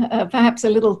figure, perhaps a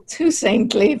little too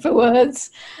saintly for words,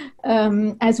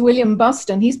 as William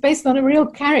Boston. He's based on a real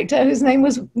character whose name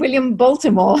was William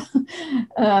Baltimore.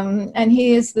 And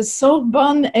he is the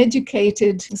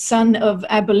Sorbonne-educated son of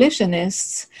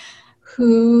abolitionists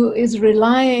who is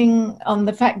relying on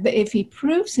the fact that if he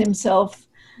proves himself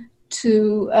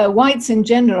to whites in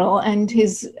general and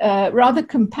his rather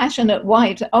compassionate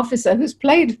white officer, who's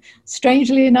played,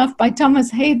 strangely enough, by Thomas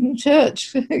Hayden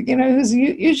Church, who's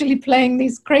usually playing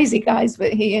these crazy guys,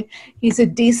 but he's a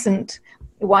decent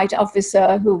white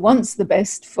officer who wants the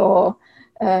best for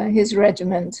his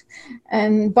regiment.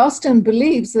 And Boston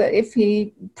believes that if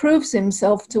he proves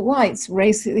himself to whites,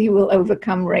 he will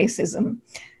overcome racism.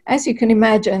 As you can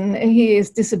imagine, he is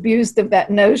disabused of that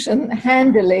notion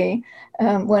handily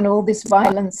when all this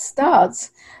violence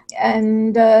starts.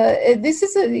 And this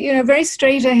is a very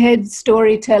straight-ahead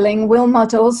storytelling.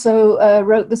 Wilmot also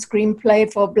wrote the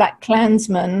screenplay for Black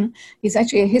Klansman. He's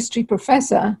actually a history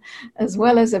professor as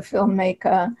well as a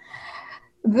filmmaker.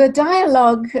 The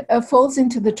dialogue falls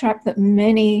into the trap that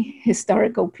many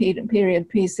historical period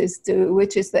pieces do,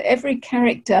 which is that every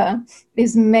character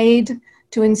is made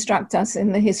to instruct us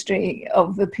in the history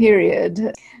of the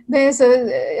period. There's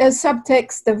a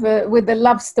subtext with a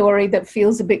love story that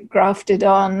feels a bit grafted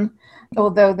on.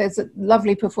 although there's a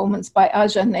lovely performance by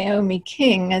Aja Naomi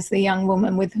King as the young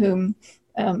woman with whom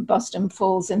Boston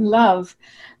falls in love.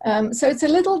 So it's a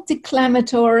little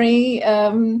declamatory,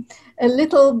 a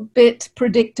little bit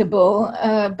predictable,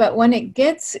 but when it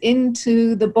gets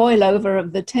into the boil over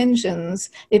of the tensions,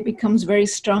 it becomes very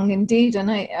strong indeed.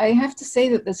 And I have to say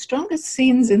that the strongest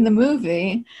scenes in the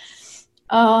movie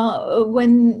are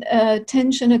when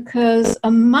tension occurs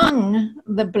among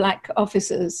the Black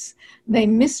officers. They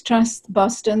mistrust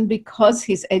Boston because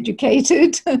he's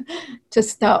educated, to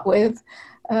start with.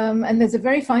 And there's a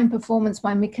very fine performance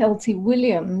by Mykelti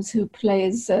Williams, who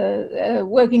plays a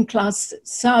working class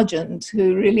sergeant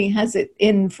who really has it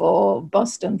in for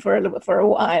Boston for a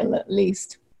while at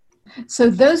least. So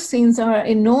those scenes are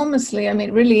enormously, I mean,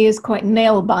 it really is quite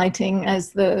nail-biting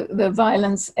as the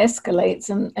violence escalates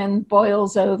and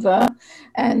boils over.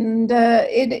 And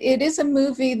it is a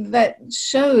movie that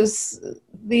shows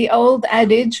the old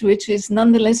adage, which is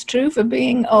nonetheless true for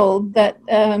being old, that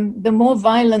the more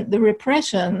violent the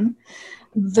repression,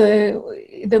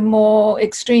 the more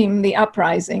extreme the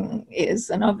uprising is.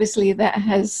 And obviously that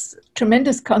has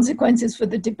tremendous consequences for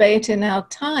the debate in our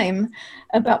time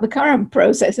about the current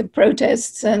process of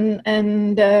protests, and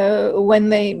when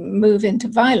they move into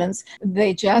violence,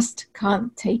 they just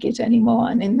can't take it anymore.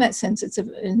 And in that sense, it's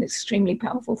an extremely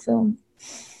powerful film.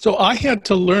 So I had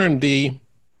to learn the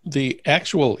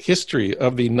actual history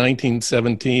of the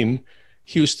 1917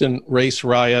 Houston race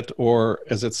riot, or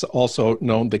as it's also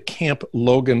known, the Camp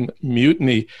Logan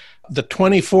Mutiny. The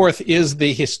 24th is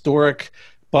the historic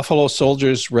Buffalo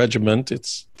Soldiers Regiment.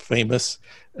 It's famous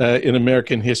in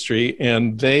American history,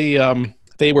 and they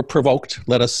were provoked,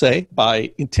 let us say,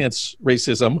 by intense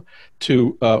racism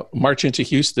to march into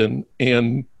Houston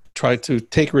and try to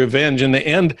take revenge. In the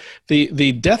end,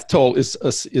 the death toll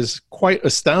is quite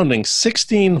astounding.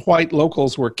 16 white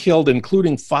locals were killed,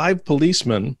 including 5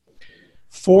 policemen.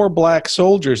 4 Black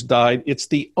soldiers died. It's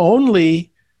the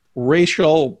only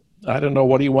racial, I don't know,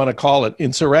 what do you want to call it,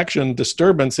 insurrection,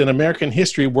 disturbance in American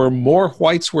history where more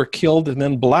whites were killed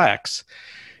than blacks.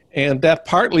 And that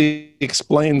partly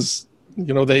explains,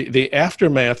 the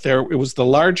aftermath there. It was the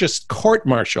largest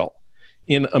court-martial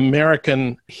in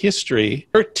American history.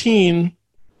 13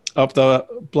 of the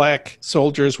Black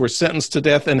soldiers were sentenced to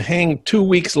death and hanged 2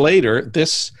 weeks later.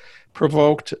 This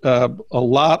provoked a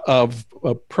lot of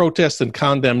protest and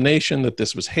condemnation that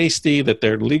this was hasty, that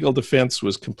their legal defense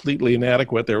was completely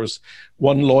inadequate. There was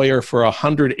one lawyer for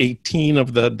 118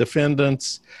 of the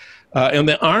defendants. And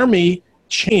the Army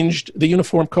changed the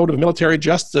Uniform Code of Military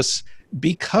Justice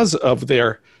because of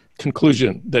their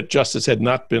conclusion that justice had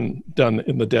not been done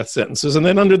in the death sentences. And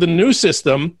then under the new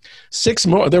system,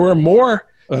 there were more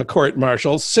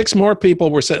court-martials. 6 more people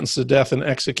were sentenced to death and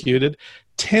executed.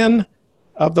 10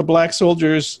 of the Black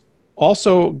soldiers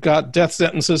also got death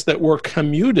sentences that were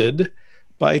commuted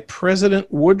by President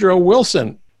Woodrow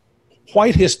Wilson.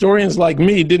 White historians like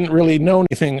me didn't really know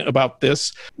anything about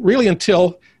this really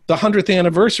until the 100th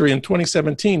anniversary in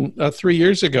 2017, 3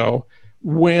 years ago,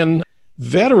 when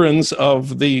veterans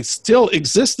of the still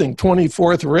existing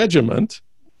 24th Regiment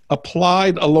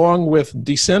applied along with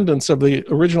descendants of the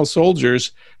original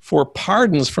soldiers for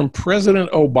pardons from President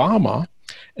Obama.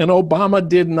 And Obama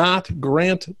did not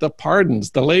grant the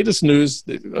pardons. The latest news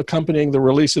accompanying the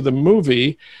release of the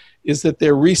movie is that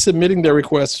they're resubmitting their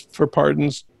requests for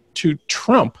pardons to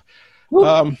Trump.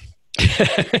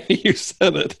 You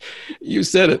said it. You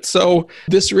said it. So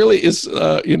this really is,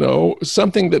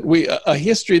 something that a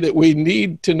history that we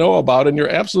need to know about. And you're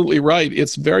absolutely right.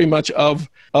 It's very much of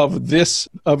this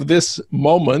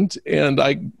moment. And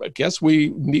I guess we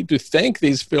need to thank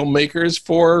these filmmakers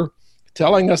for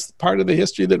telling us part of the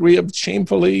history that we have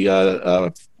shamefully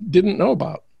didn't know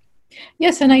about.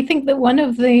 Yes, and I think that one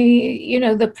of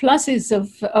the pluses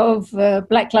of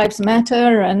Black Lives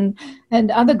Matter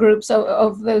and other groups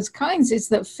of those kinds is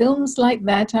that films like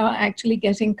that are actually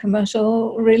getting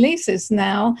commercial releases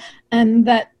now, and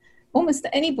that almost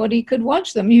anybody could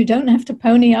watch them. You don't have to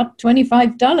pony up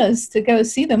 $25 to go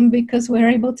see them because we're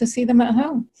able to see them at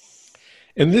home.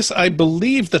 And this, I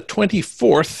believe, the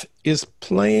 24th is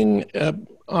playing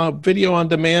video on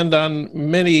demand on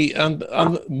many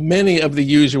of the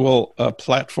usual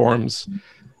platforms.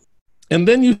 And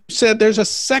then you said there's a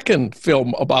second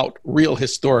film about real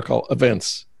historical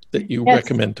events that you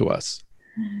recommend to us.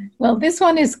 Well, this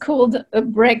one is called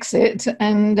Brexit,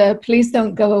 and please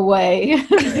don't go away.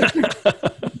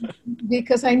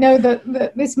 Because I know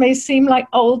that this may seem like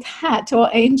old hat or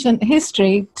ancient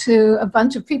history to a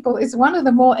bunch of people. It's one of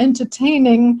the more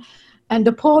entertaining and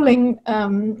appalling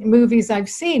movies I've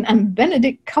seen, and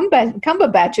Benedict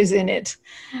Cumberbatch is in it.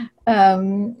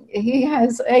 He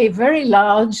has a very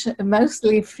large,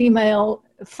 mostly female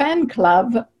fan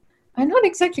club. I'm not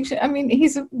exactly sure. I mean,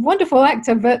 he's a wonderful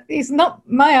actor, but he's not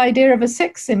my idea of a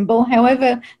sex symbol.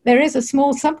 However, there is a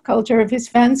small subculture of his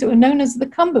fans who are known as the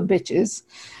Cumberbitches.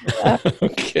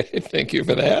 Okay, thank you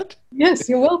for that. Yes,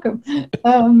 you're welcome.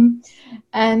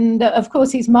 And of course,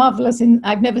 he's marvelous.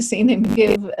 I've never seen him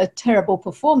give a terrible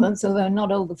performance, although not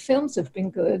all the films have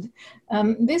been good.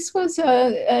 This was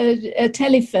a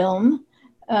telefilm,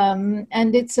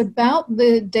 and it's about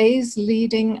the days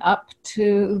leading up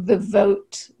to the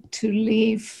vote to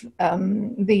leave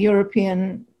the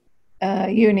European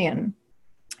Union.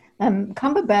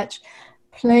 Cumberbatch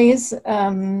plays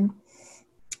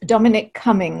Dominic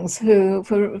Cummings, who,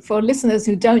 for listeners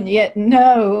who don't yet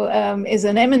know, is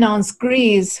an eminence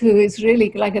grise who is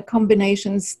really like a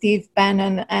combination Steve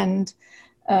Bannon and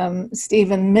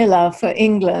Stephen Miller for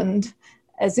England.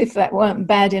 As if that weren't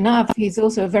bad enough, he's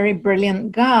also a very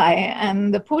brilliant guy,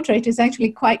 and the portrait is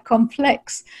actually quite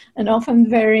complex and often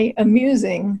very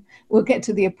amusing. We'll get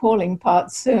to the appalling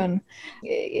part soon.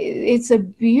 It's a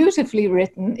beautifully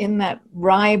written in that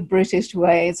wry British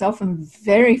way. It's often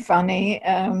very funny,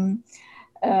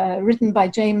 written by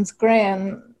James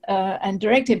Graham and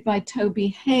directed by Toby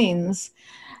Haynes.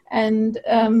 And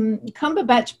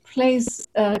Cumberbatch plays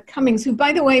Cummings, who,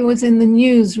 by the way, was in the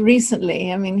news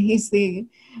recently. I mean, he's the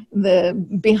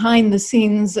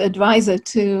behind-the-scenes advisor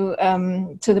to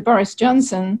the Boris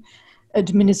Johnson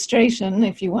administration,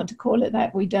 if you want to call it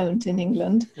that. We don't in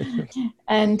England.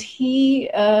 And he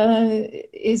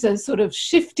is a sort of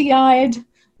shifty-eyed,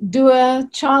 dour,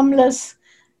 charmless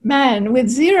man with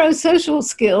zero social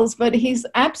skills, but he's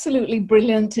absolutely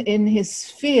brilliant in his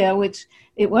sphere, which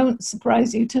it won't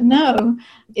surprise you to know,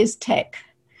 is tech.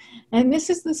 And this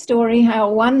is the story how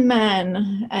one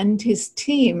man and his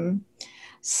team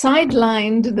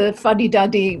sidelined the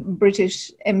fuddy-duddy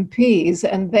British MPs,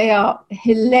 and they are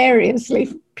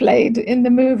hilariously played in the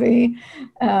movie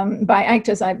by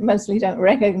actors I mostly don't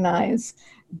recognize.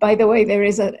 By the way, there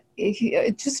is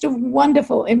just a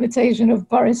wonderful imitation of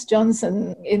Boris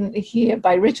Johnson in here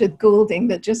by Richard Goulding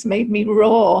that just made me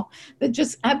roar, that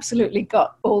just absolutely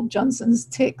got all Johnson's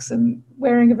tics, and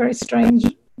wearing a very strange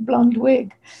blonde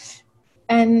wig.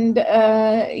 And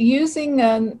using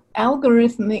an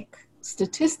algorithmic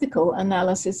statistical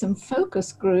analysis and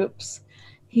focus groups,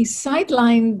 he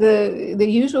sidelined the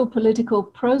usual political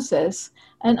process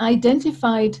and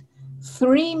identified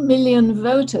 3 million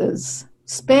voters,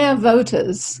 spare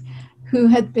voters, who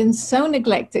had been so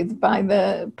neglected by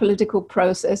the political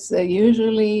process. They're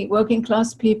usually working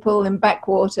class people in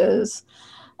backwaters,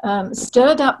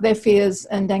 stirred up their fears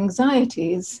and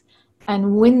anxieties,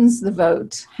 and wins the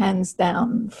vote hands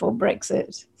down for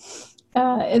Brexit.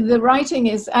 The writing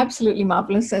is absolutely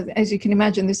marvelous. As you can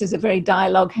imagine, this is a very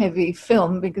dialogue-heavy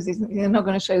film because they're not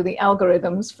going to show the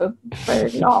algorithms for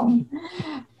very long.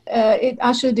 It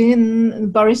ushered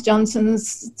in Boris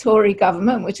Johnson's Tory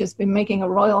government, which has been making a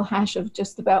royal hash of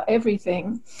just about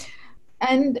everything.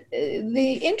 And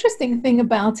the interesting thing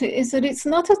about it is that it's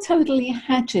not a totally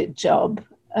hatchet job.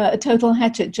 A total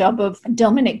hatchet job of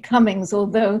Dominic Cummings,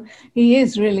 although he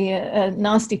is really a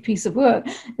nasty piece of work.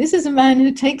 This is a man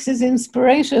who takes his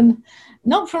inspiration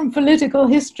not from political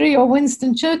history or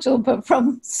Winston Churchill, but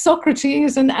from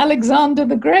Socrates and Alexander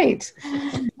the Great.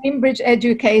 Cambridge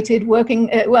educated, working,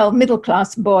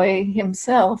 middle-class boy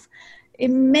himself,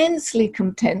 immensely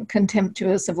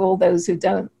contemptuous of all those who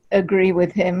don't agree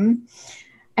with him.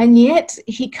 And yet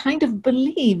he kind of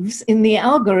believes in the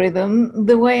algorithm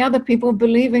the way other people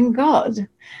believe in God.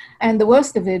 And the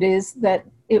worst of it is that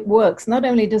it works. Not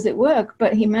only does it work,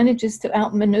 but he manages to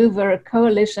outmaneuver a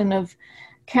coalition of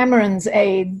Cameron's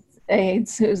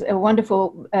aides, who's a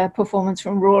wonderful performance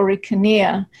from Rory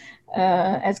Kinnear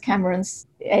as Cameron's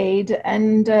aide,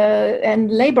 and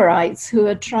Labourites who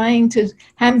are trying to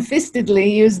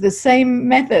ham-fistedly use the same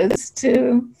methods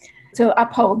to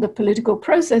uphold the political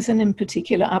process and in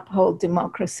particular uphold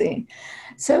democracy.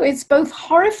 So it's both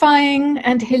horrifying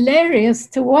and hilarious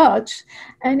to watch,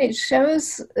 and it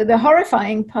shows, the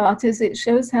horrifying part is it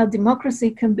shows how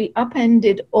democracy can be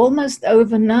upended almost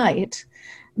overnight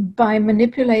by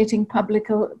manipulating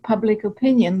public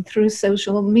opinion through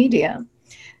social media.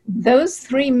 Those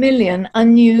 3 million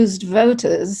unused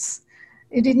voters,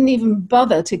 it didn't even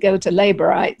bother to go to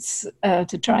Labourites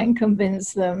to try and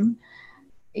convince them,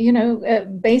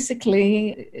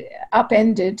 basically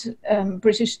upended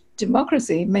British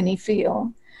democracy, many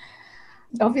feel.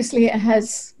 Obviously, it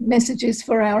has messages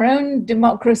for our own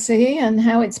democracy and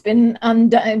how it's been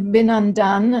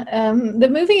undone. The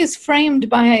movie is framed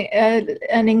by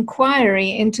an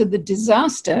inquiry into the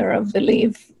disaster of the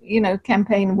Leave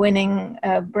campaign winning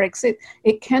Brexit.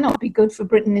 It cannot be good for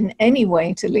Britain in any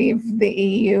way to leave the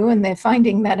EU, and they're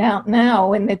finding that out now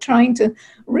when they're trying to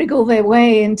wriggle their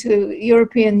way into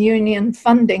European Union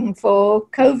funding for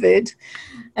COVID.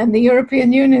 And the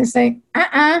European Union is saying,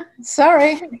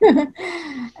 sorry.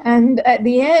 And at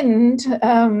the end,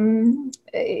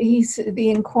 the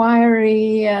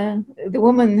inquiry, the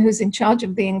woman who's in charge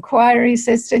of the inquiry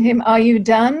says to him, "Are you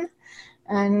done?"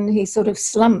 And he sort of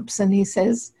slumps and he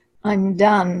says, "I'm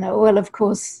done." Well, of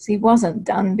course, he wasn't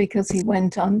done, because he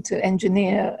went on to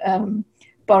engineer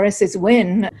Boris's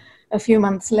win a few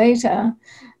months later,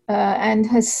 and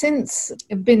has since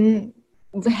been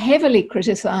heavily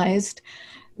criticized.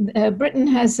 Britain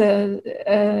has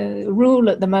a rule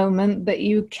at the moment that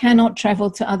you cannot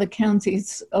travel to other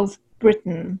counties of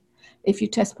Britain if you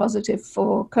test positive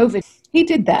for COVID. He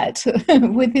did that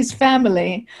with his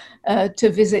family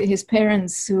to visit his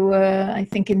parents, who were, I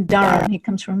think, in Durham. He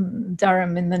comes from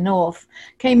Durham in the north.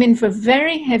 Came in for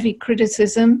very heavy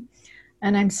criticism,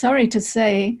 and I'm sorry to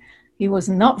say he was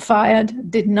not fired,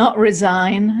 did not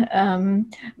resign,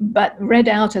 but read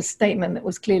out a statement that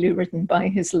was clearly written by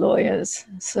his lawyers.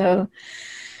 So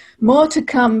more to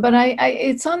come, but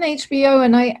it's on HBO,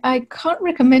 and I can't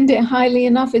recommend it highly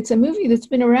enough. It's a movie that's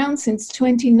been around since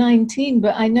 2019,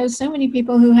 but I know so many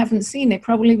people who haven't seen it,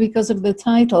 probably because of the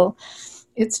title.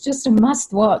 It's just a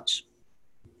must-watch.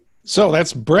 So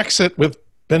that's Brexit with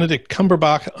Benedict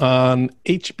Cumberbatch on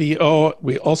HBO.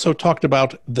 We also talked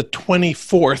about The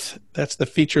 24th. That's the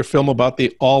feature film about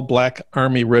the all-black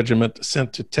Army regiment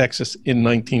sent to Texas in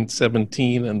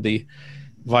 1917 and the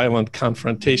violent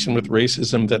confrontation with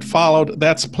racism that followed.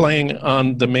 That's playing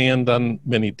on demand on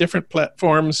many different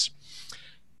platforms.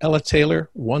 Ella Taylor,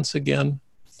 once again,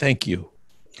 thank you.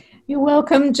 You're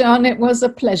welcome, John. It was a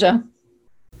pleasure.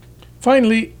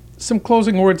 Finally, some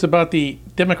closing words about the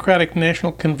Democratic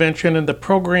National Convention and the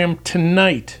program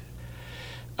tonight.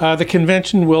 The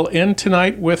convention will end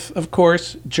tonight with, of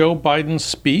course, Joe Biden's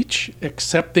speech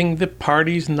accepting the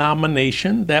party's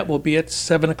nomination. That will be at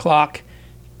 7 o'clock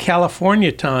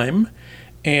California time,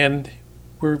 and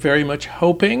we're very much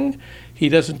hoping he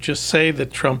doesn't just say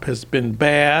that Trump has been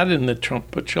bad and that Trump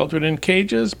put children in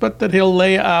cages, but that he'll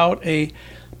lay out a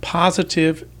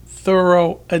positive,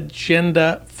 thorough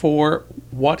agenda for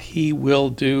what he will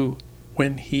do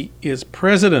when he is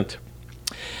president.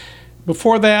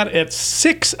 Before that, at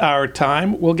 6 our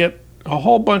time, we'll get a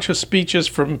whole bunch of speeches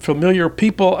from familiar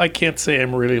people. I can't say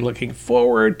I'm really looking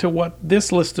forward to what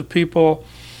this list of people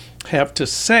have to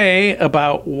say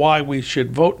about why we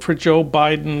should vote for Joe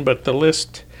Biden, but the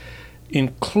list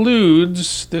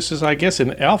includes, this is, I guess,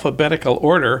 in alphabetical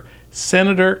order,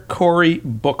 Senator Cory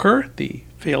Booker, the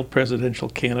failed presidential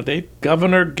candidate,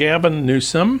 Governor Gavin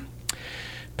Newsom,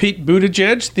 Pete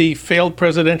Buttigieg, the failed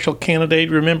presidential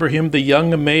candidate. Remember him, the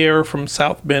young mayor from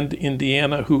South Bend,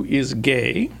 Indiana, who is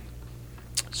gay.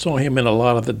 Saw him in a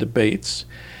lot of the debates.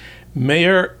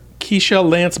 Mayor Keisha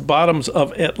Lance Bottoms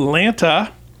of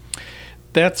Atlanta.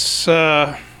 That's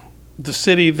the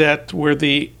city where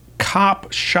the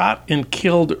cop shot and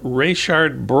killed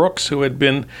Rayshard Brooks, who had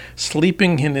been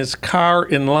sleeping in his car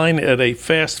in line at a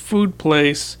fast food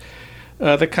place.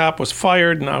 The cop was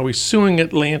fired. Now he's suing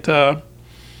Atlanta.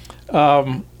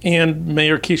 And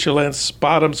Mayor Keisha Lance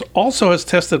Bottoms also has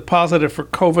tested positive for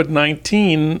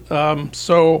COVID-19.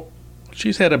 So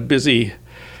she's had a busy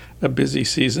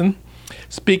season.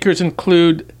 Speakers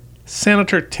include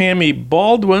Senator Tammy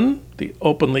Baldwin, the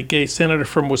openly gay senator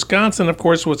from Wisconsin. Of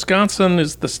course, Wisconsin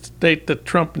is the state that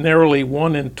Trump narrowly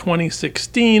won in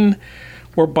 2016,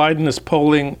 where Biden is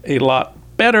polling a lot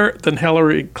better than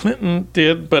Hillary Clinton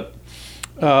did. But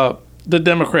the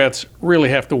Democrats really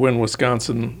have to win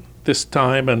Wisconsin this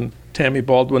time, and Tammy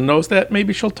Baldwin knows that.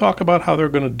 Maybe she'll talk about how they're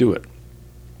going to do it.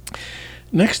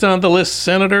 Next on the list,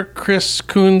 Senator Chris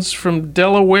Coons from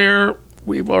Delaware.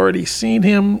 We've already seen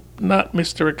him, not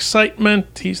Mr.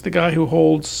 Excitement. He's the guy who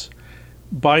holds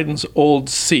Biden's old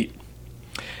seat.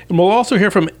 And we'll also hear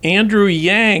from Andrew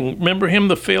Yang. Remember him,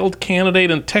 the failed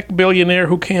candidate and tech billionaire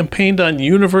who campaigned on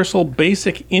universal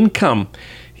basic income.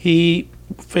 He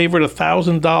favored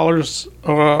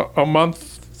 $1,000 a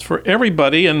month for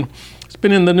everybody, and it's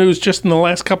been in the news just in the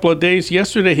last couple of days.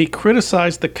 Yesterday, he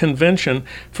criticized the convention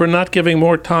for not giving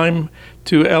more time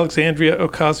to Alexandria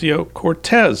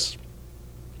Ocasio-Cortez.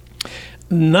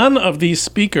 None of these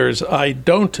speakers, I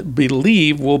don't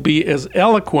believe, will be as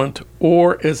eloquent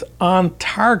or as on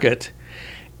target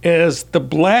as the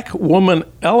black woman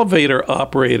elevator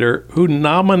operator who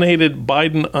nominated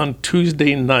Biden on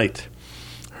Tuesday night.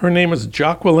 Her name is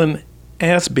Jacqueline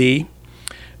Asby.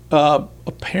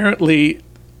 Apparently,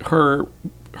 her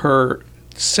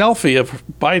selfie of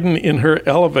Biden in her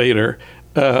elevator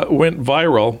went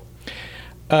viral.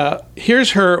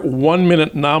 Here's her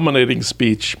 1-minute nominating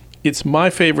speech. It's my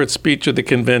favorite speech of the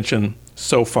convention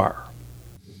so far.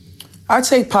 I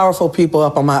take powerful people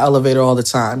up on my elevator all the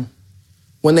time.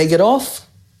 When they get off,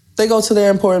 they go to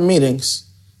their important meetings.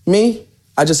 Me,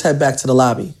 I just head back to the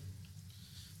lobby.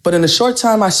 But in the short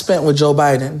time I spent with Joe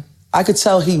Biden, I could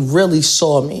tell he really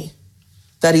saw me,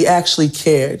 that he actually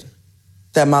cared,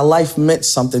 that my life meant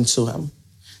something to him.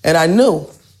 And I knew,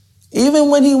 even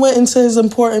when he went into his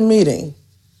important meeting,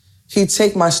 he'd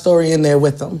take my story in there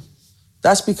with him.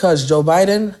 That's because Joe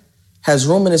Biden has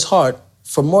room in his heart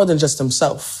for more than just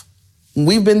himself.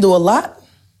 We've been through a lot,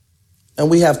 and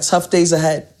we have tough days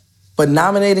ahead. But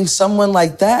nominating someone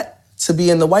like that to be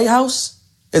in the White House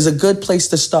is a good place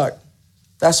to start.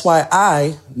 That's why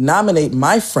I nominate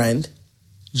my friend,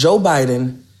 Joe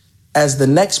Biden, as the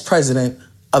next president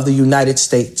of the United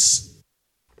States.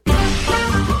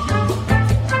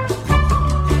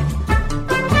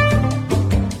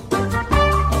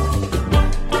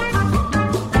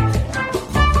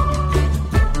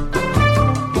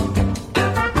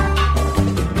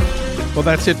 Well,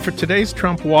 that's it for today's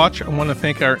Trump Watch. I want to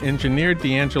thank our engineer,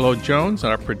 D'Angelo Jones,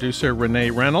 our producer,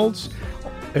 Renee Reynolds.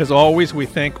 As always, we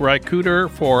thank Ry Cooter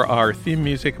for our theme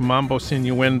music, Mambo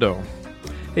Sinuendo.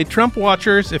 Hey, Trump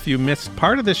Watchers, if you missed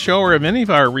part of this show or of any of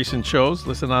our recent shows,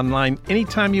 listen online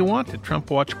anytime you want at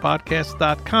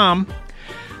TrumpWatchPodcast.com.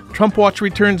 Trump Watch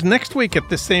returns next week at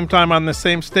the same time on the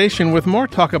same station with more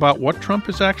talk about what Trump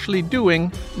is actually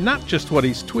doing, not just what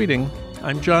he's tweeting.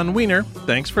 I'm John Wiener.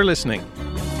 Thanks for listening.